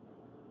fulfilling.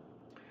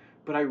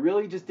 But I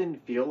really just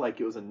didn't feel like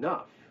it was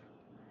enough.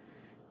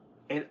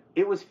 And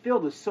it was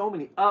filled with so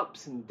many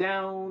ups and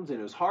downs, and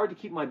it was hard to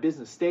keep my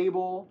business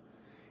stable.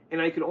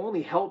 And I could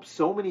only help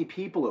so many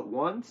people at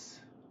once.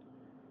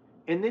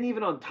 And then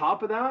even on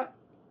top of that,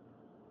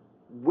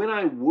 when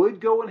I would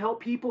go and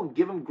help people and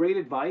give them great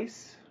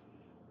advice,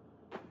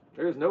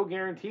 there's no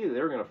guarantee that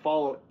they're going to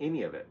follow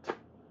any of it.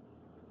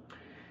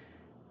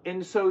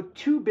 And so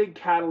 2 big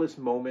catalyst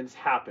moments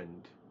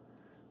happened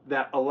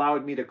that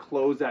allowed me to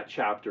close that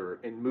chapter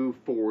and move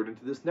forward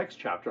into this next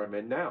chapter I'm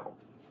in now.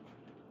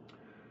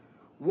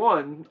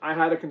 One, I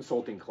had a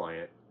consulting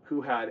client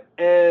who had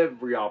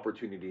every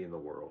opportunity in the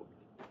world.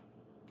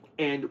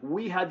 And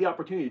we had the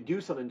opportunity to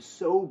do something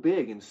so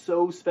big and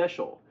so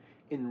special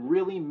and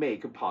really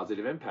make a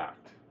positive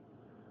impact.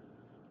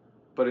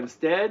 But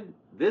instead,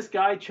 this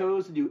guy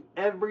chose to do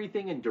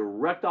everything in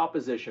direct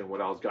opposition to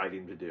what I was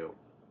guiding him to do.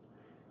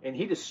 And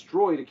he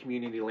destroyed a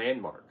community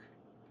landmark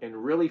and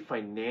really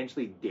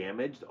financially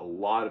damaged a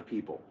lot of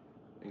people,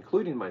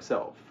 including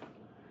myself.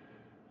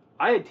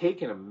 I had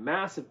taken a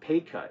massive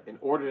pay cut in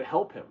order to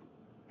help him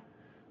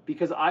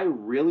because I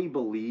really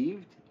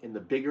believed in the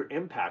bigger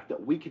impact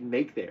that we could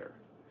make there.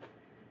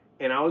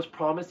 And I was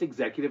promised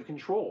executive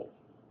control.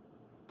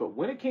 But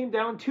when it came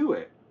down to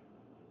it,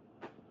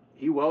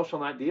 he welched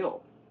on that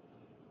deal.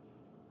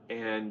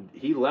 And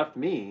he left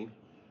me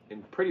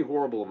in pretty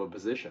horrible of a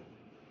position.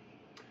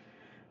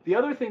 The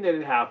other thing that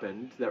had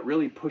happened that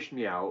really pushed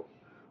me out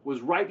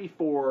was right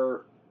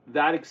before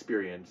that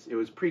experience. It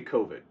was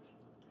pre-COVID.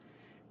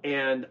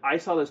 And I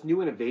saw this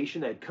new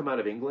innovation that had come out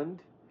of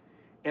England.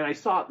 And I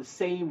saw it the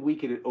same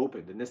week it had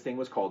opened. And this thing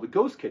was called the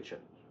Ghost Kitchen.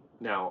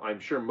 Now,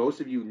 I'm sure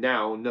most of you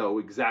now know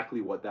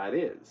exactly what that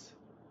is.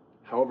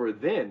 However,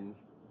 then,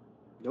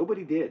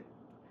 nobody did.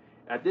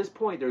 At this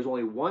point, there was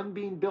only one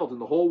being built in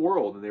the whole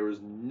world, and there was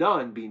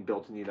none being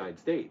built in the United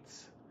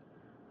States.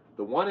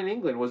 The one in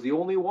England was the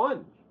only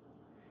one.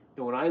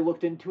 And when I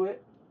looked into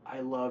it, I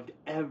loved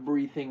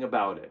everything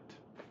about it.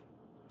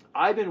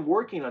 I've been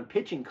working on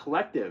pitching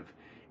collective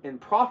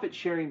and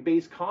profit-sharing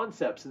based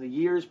concepts in the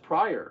years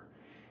prior,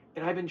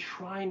 and I've been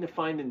trying to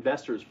find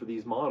investors for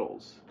these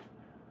models.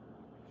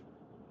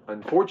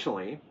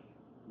 Unfortunately,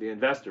 the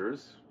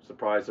investors,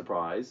 surprise,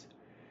 surprise,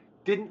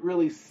 didn't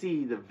really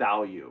see the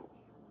value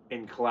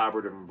in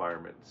collaborative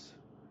environments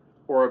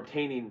or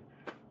obtaining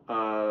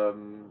or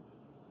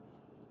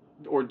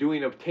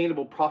doing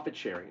obtainable profit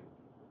sharing.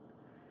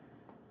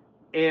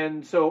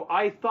 And so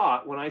I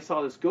thought when I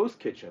saw this Ghost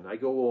Kitchen, I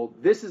go, well,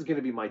 this is going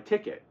to be my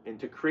ticket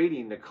into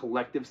creating a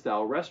collective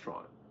style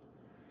restaurant.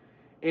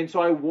 And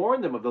so I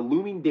warned them of the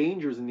looming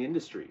dangers in the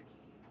industry.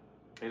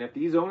 And if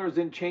these owners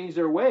didn't change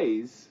their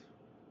ways,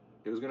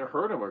 it was going to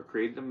hurt them or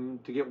create them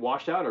to get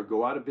washed out or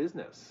go out of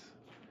business.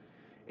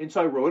 And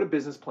so I wrote a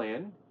business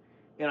plan,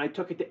 and I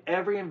took it to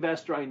every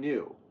investor I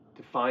knew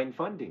to find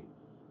funding.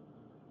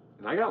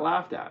 And I got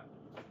laughed at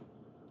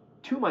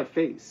to my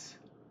face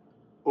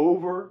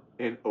over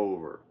and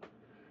over,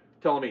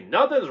 telling me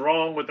nothing's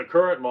wrong with the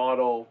current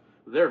model.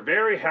 They're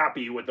very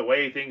happy with the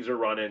way things are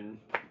running.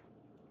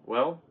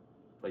 Well,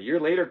 a year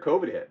later,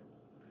 COVID hit.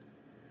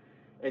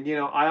 And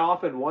I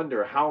often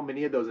wonder how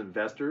many of those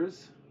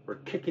investors were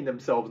kicking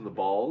themselves in the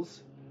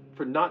balls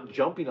for not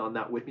jumping on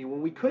that with me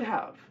when we could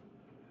have.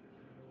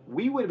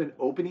 We would have been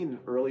opening in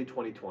early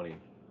 2020,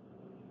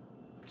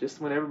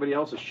 just when everybody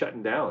else was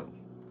shutting down.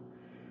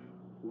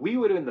 We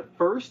would have been the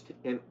first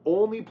and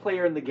only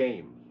player in the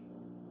game,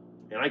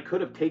 and I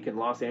could have taken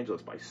Los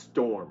Angeles by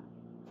storm.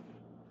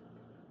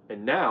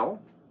 And now,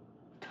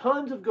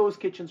 tons of ghost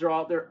kitchens are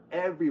out there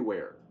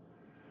everywhere,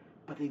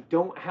 but they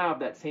don't have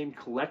that same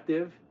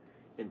collective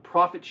and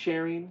profit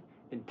sharing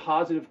and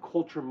positive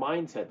culture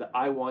mindset that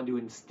I want to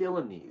instill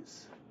in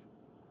these.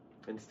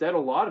 Instead, a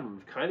lot of them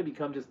have kind of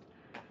become just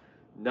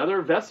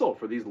another vessel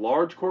for these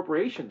large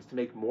corporations to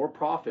make more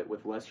profit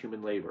with less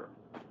human labor.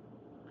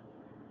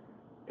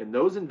 And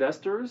those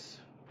investors,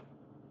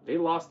 they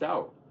lost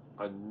out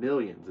on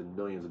millions and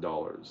millions of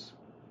dollars.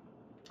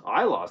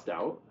 I lost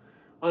out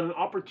on an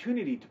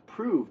opportunity to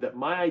prove that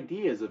my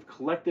ideas of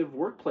collective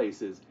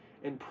workplaces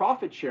and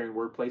profit-sharing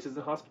workplaces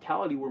in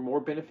hospitality were more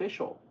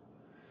beneficial.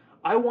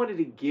 I wanted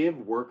to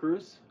give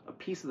workers a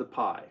piece of the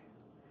pie,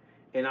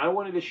 and I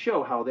wanted to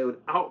show how they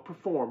would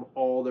outperform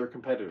all their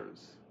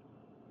competitors.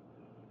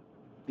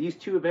 These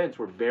 2 events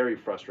were very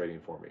frustrating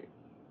for me,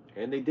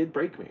 and they did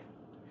break me.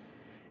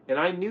 And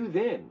I knew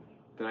then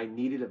that I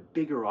needed a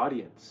bigger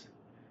audience.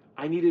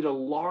 I needed a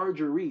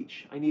larger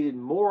reach. I needed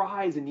more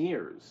eyes and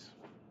ears.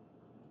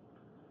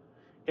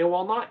 And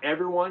while not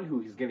everyone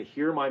who is going to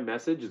hear my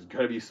message is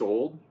going to be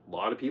sold, a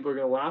lot of people are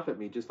going to laugh at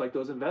me just like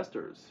those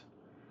investors.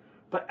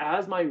 But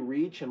as my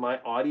reach and my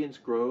audience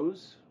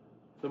grows,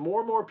 the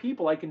more and more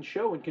people I can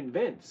show and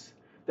convince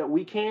that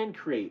we can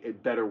create a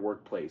better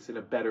workplace and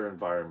a better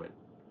environment.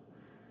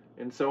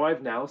 And so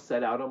I've now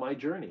set out on my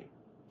journey.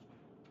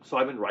 So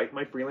I've been writing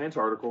my freelance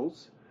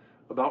articles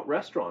about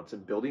restaurants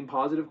and building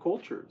positive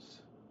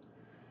cultures.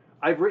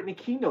 I've written a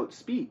keynote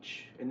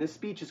speech, and this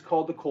speech is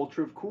called The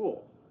Culture of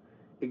Cool,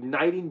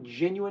 igniting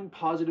genuine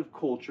positive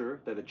culture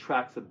that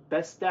attracts the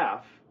best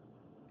staff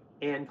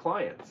and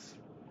clients.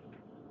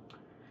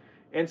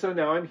 And so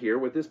now I'm here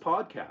with this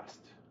podcast,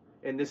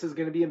 and this is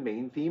going to be a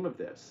main theme of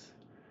this.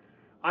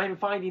 I'm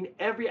finding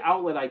every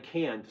outlet I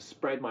can to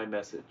spread my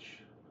message,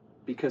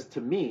 because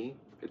to me,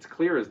 it's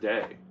clear as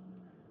day.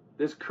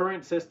 This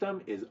current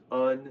system is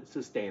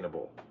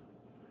unsustainable.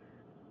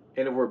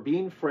 And if we're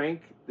being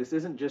frank, this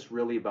isn't just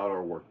really about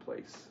our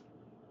workplace.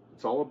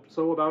 It's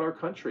also about our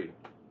country.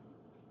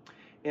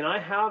 And I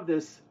have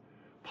this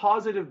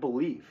positive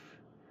belief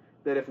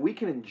that if we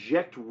can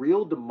inject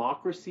real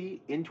democracy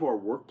into our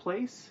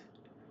workplace,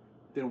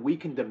 then we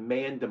can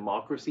demand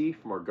democracy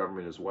from our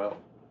government as well.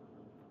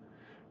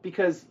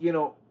 Because,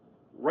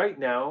 right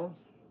now,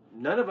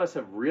 none of us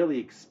have really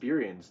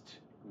experienced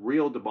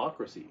real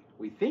democracy.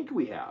 We think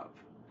we have,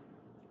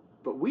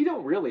 but we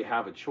don't really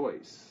have a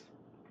choice.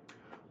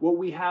 What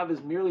we have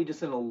is merely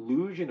just an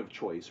illusion of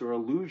choice or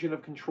illusion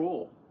of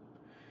control.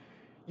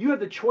 You have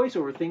the choice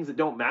over things that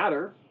don't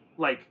matter.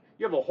 Like,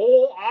 you have a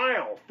whole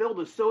aisle filled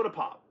with soda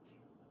pop.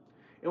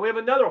 And we have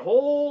another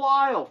whole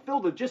aisle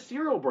filled with just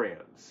cereal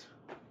brands.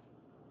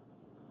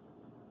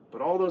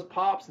 But all those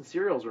pops and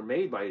cereals are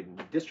made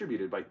and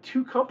distributed by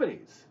two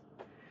companies.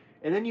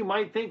 And then you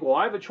might think, well,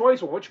 I have a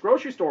choice on which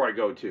grocery store I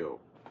go to.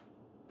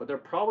 But they're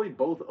probably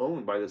both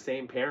owned by the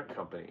same parent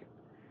company.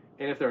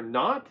 And if they're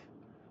not,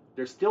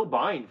 they're still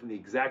buying from the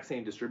exact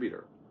same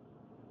distributor.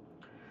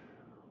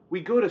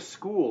 We go to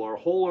school our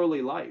whole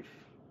early life,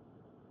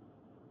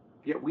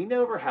 yet we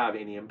never have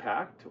any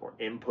impact or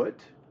input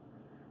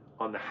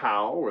on the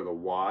how or the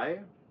why.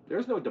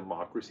 There's no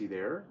democracy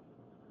there.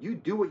 You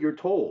do what you're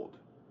told.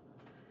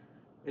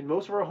 And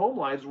most of our home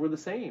lives were the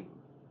same.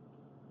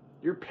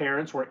 Your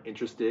parents weren't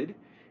interested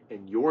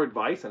in your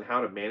advice on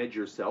how to manage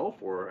yourself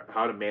or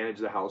how to manage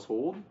the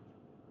household.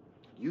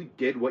 You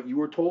did what you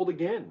were told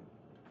again.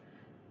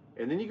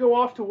 And then you go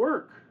off to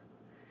work.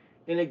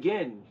 And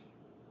again,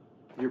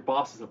 your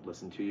boss doesn't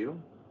listen to you.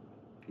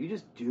 You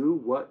just do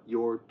what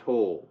you're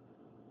told.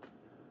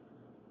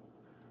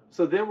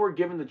 So then we're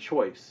given the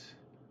choice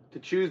to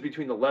choose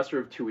between the lesser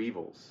of two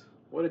evils.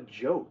 What a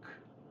joke.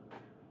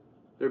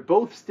 They're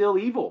both still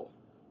evil.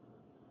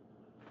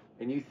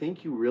 And you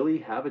think you really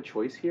have a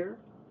choice here?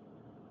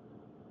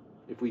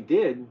 If we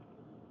did,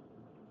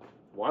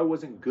 why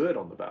wasn't good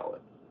on the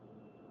ballot?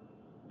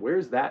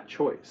 Where's that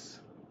choice?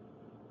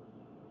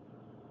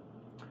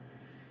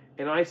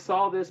 And I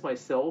saw this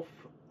myself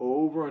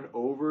over and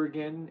over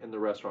again in the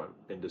restaurant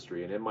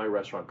industry and in my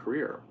restaurant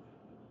career.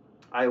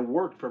 I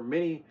worked for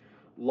many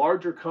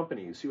larger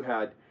companies who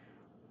had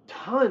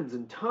tons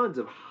and tons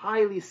of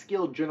highly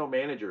skilled general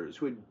managers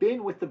who had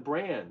been with the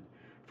brand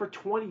for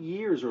 20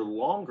 years or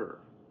longer.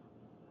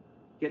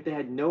 Yet they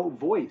had no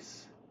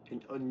voice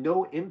and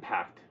no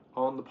impact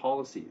on the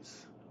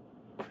policies.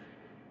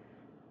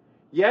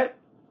 Yet,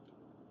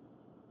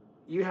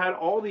 you had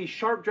all these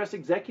sharp-dressed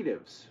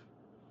executives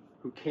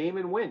who came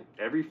and went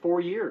every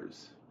 4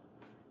 years.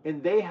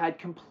 And they had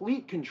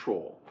complete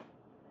control.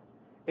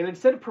 And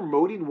instead of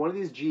promoting one of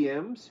these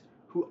GMs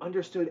who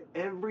understood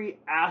every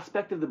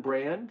aspect of the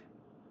brand,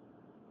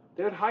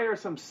 they would hire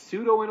some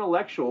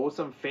pseudo-intellectual with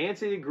some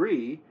fancy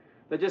degree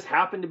that just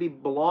happened to be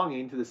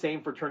belonging to the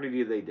same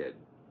fraternity they did.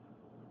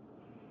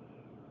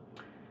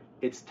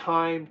 It's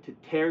time to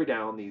tear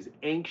down these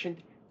ancient,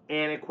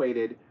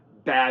 antiquated,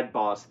 bad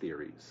boss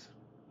theories.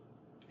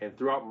 And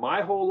throughout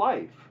my whole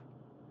life,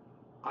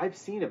 I've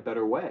seen a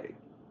better way.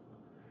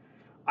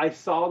 I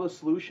saw the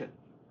solution,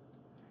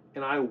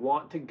 and I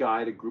want to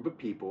guide a group of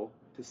people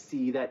to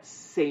see that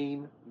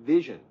same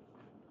vision,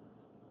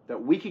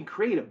 that we can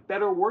create a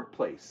better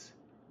workplace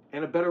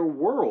and a better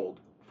world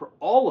for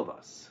all of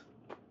us.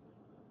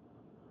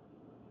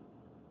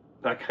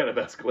 That kind of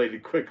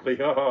escalated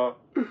quickly.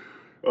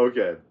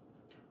 Okay,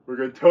 we're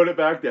going to tone it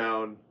back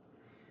down.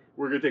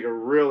 We're going to take a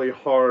really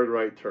hard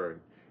right turn.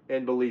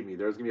 And believe me,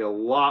 there's going to be a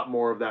lot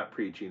more of that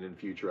preaching in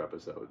future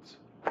episodes.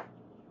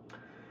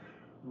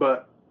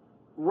 But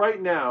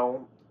right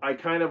now, I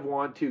kind of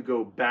want to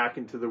go back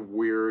into the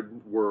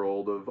weird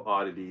world of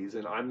oddities,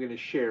 and I'm going to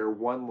share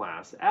one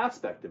last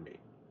aspect of me.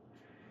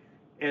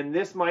 And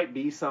this might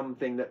be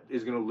something that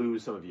is going to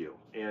lose some of you.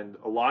 And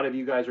a lot of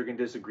you guys are going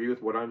to disagree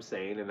with what I'm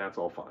saying, and that's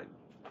all fine.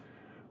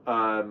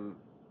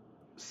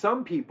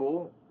 Some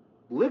people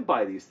live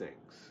by these things.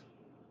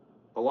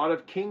 A lot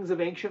of kings of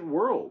ancient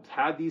worlds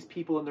had these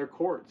people in their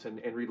courts and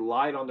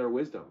relied on their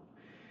wisdom.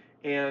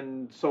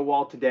 And so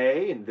while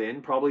today, and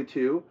then probably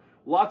too,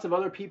 lots of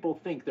other people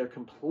think they're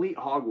complete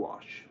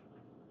hogwash.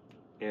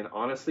 And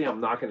honestly,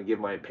 I'm not going to give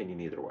my opinion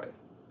either way.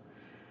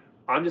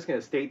 I'm just going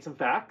to state some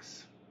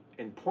facts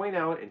and point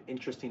out an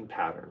interesting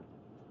pattern.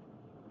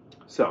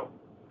 So,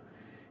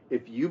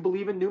 if you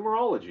believe in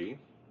numerology,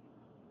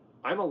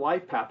 I'm a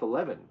life path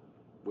 11,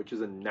 which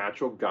is a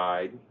natural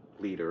guide,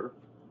 leader,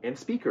 and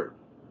speaker.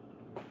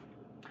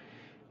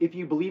 If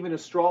you believe in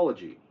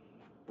astrology,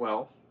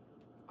 well,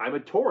 I'm a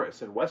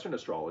Taurus in Western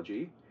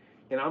astrology,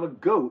 and I'm a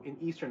goat in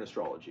Eastern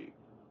astrology.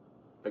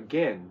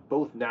 Again,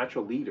 both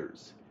natural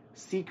leaders,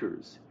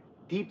 seekers,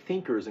 deep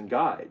thinkers, and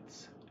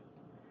guides.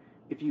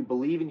 If you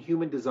believe in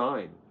human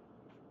design,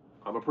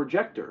 I'm a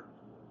projector.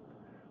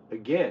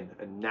 Again,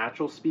 a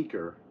natural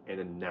speaker and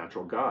a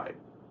natural guide.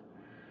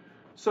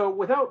 So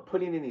without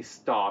putting any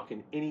stock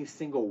in any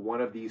single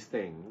one of these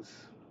things,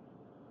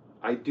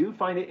 I do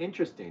find it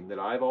interesting that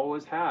I've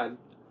always had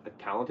a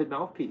talented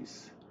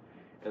mouthpiece,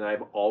 and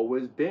I've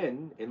always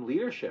been in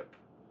leadership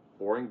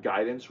or in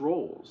guidance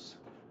roles.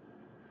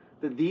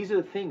 That these are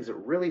the things that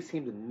really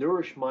seem to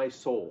nourish my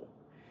soul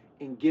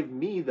and give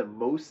me the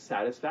most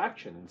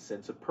satisfaction and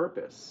sense of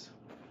purpose.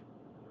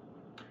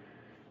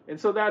 And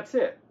so that's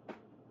it.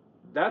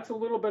 That's a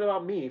little bit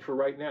about me for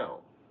right now.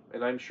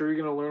 And I'm sure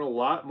you're going to learn a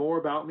lot more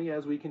about me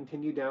as we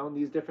continue down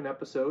these different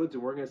episodes,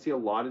 and we're going to see a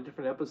lot of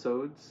different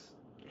episodes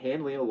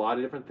handling a lot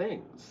of different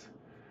things.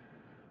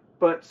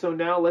 But so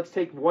now let's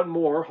take one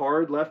more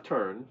hard left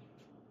turn,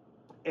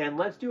 and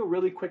let's do a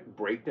really quick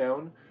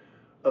breakdown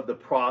of the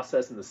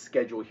process and the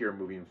schedule here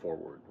moving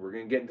forward. We're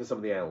going to get into some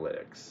of the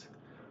analytics.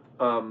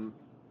 I'm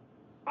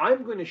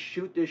going to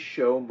shoot this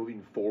show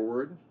moving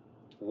forward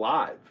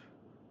live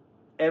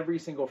every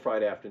single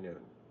Friday afternoon.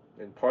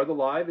 And part of the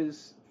live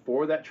is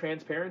for that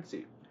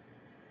transparency.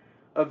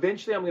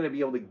 Eventually, I'm going to be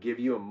able to give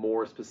you a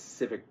more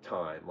specific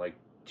time, like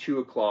 2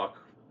 o'clock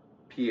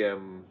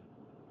p.m.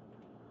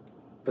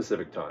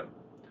 Pacific time.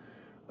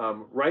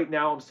 Right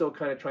now, I'm still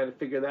kind of trying to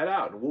figure that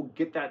out, and we'll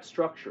get that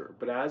structure.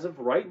 But as of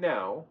right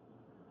now,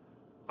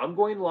 I'm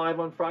going live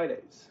on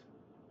Fridays.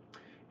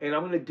 And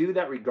I'm going to do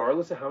that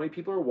regardless of how many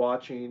people are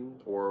watching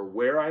or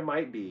where I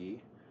might be.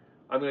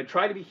 I'm going to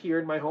try to be here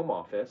in my home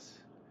office.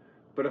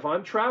 But if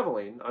I'm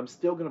traveling, I'm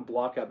still going to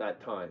block out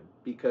that time.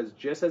 Because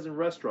just as in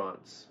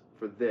restaurants,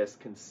 for this,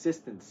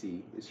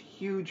 consistency is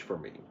huge for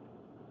me.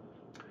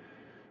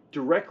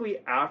 Directly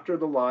after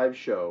the live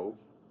show,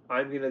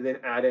 I'm going to then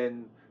add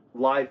in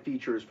live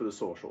features for the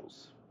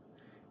socials.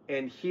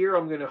 And here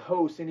I'm going to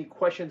host any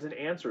questions and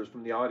answers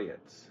from the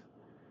audience.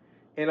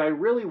 And I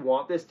really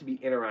want this to be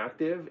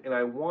interactive, and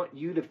I want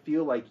you to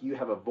feel like you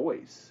have a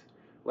voice.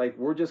 Like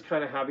we're just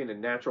kind of having a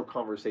natural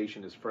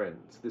conversation as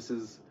friends. This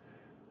is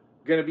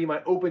going to be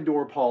my open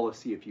door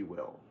policy, if you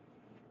will.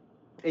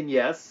 And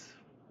yes,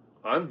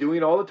 I'm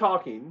doing all the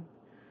talking,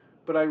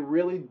 but I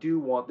really do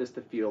want this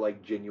to feel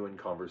like genuine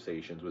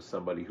conversations with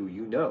somebody who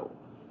you know.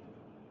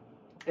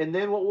 And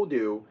then what we'll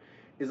do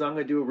is I'm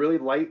going to do a really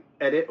light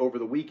edit over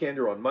the weekend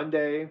or on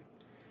Monday.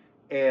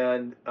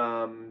 And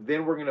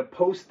then we're going to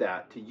post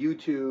that to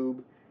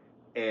YouTube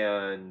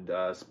and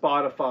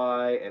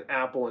Spotify and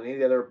Apple and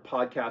any other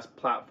podcast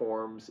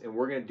platforms. And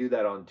we're going to do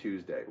that on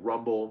Tuesday,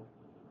 Rumble.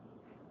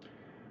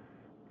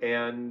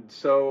 And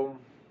so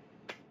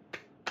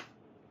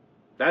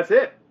that's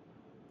it.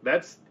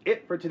 That's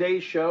it for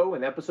today's show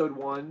and episode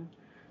 1.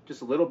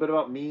 Just a little bit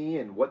about me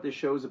and what this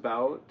show's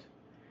about.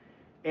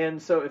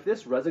 And so if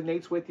this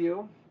resonates with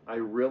you, I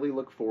really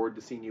look forward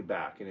to seeing you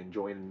back and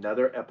enjoying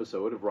another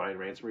episode of Ryan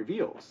Ransom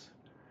Reveals.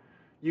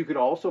 You could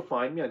also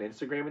find me on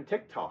Instagram and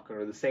TikTok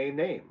under the same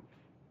name,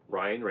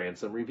 Ryan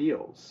Ransom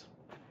Reveals.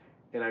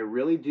 And I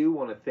really do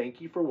want to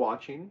thank you for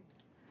watching,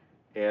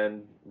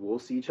 and we'll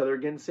see each other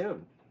again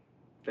soon.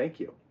 Thank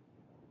you.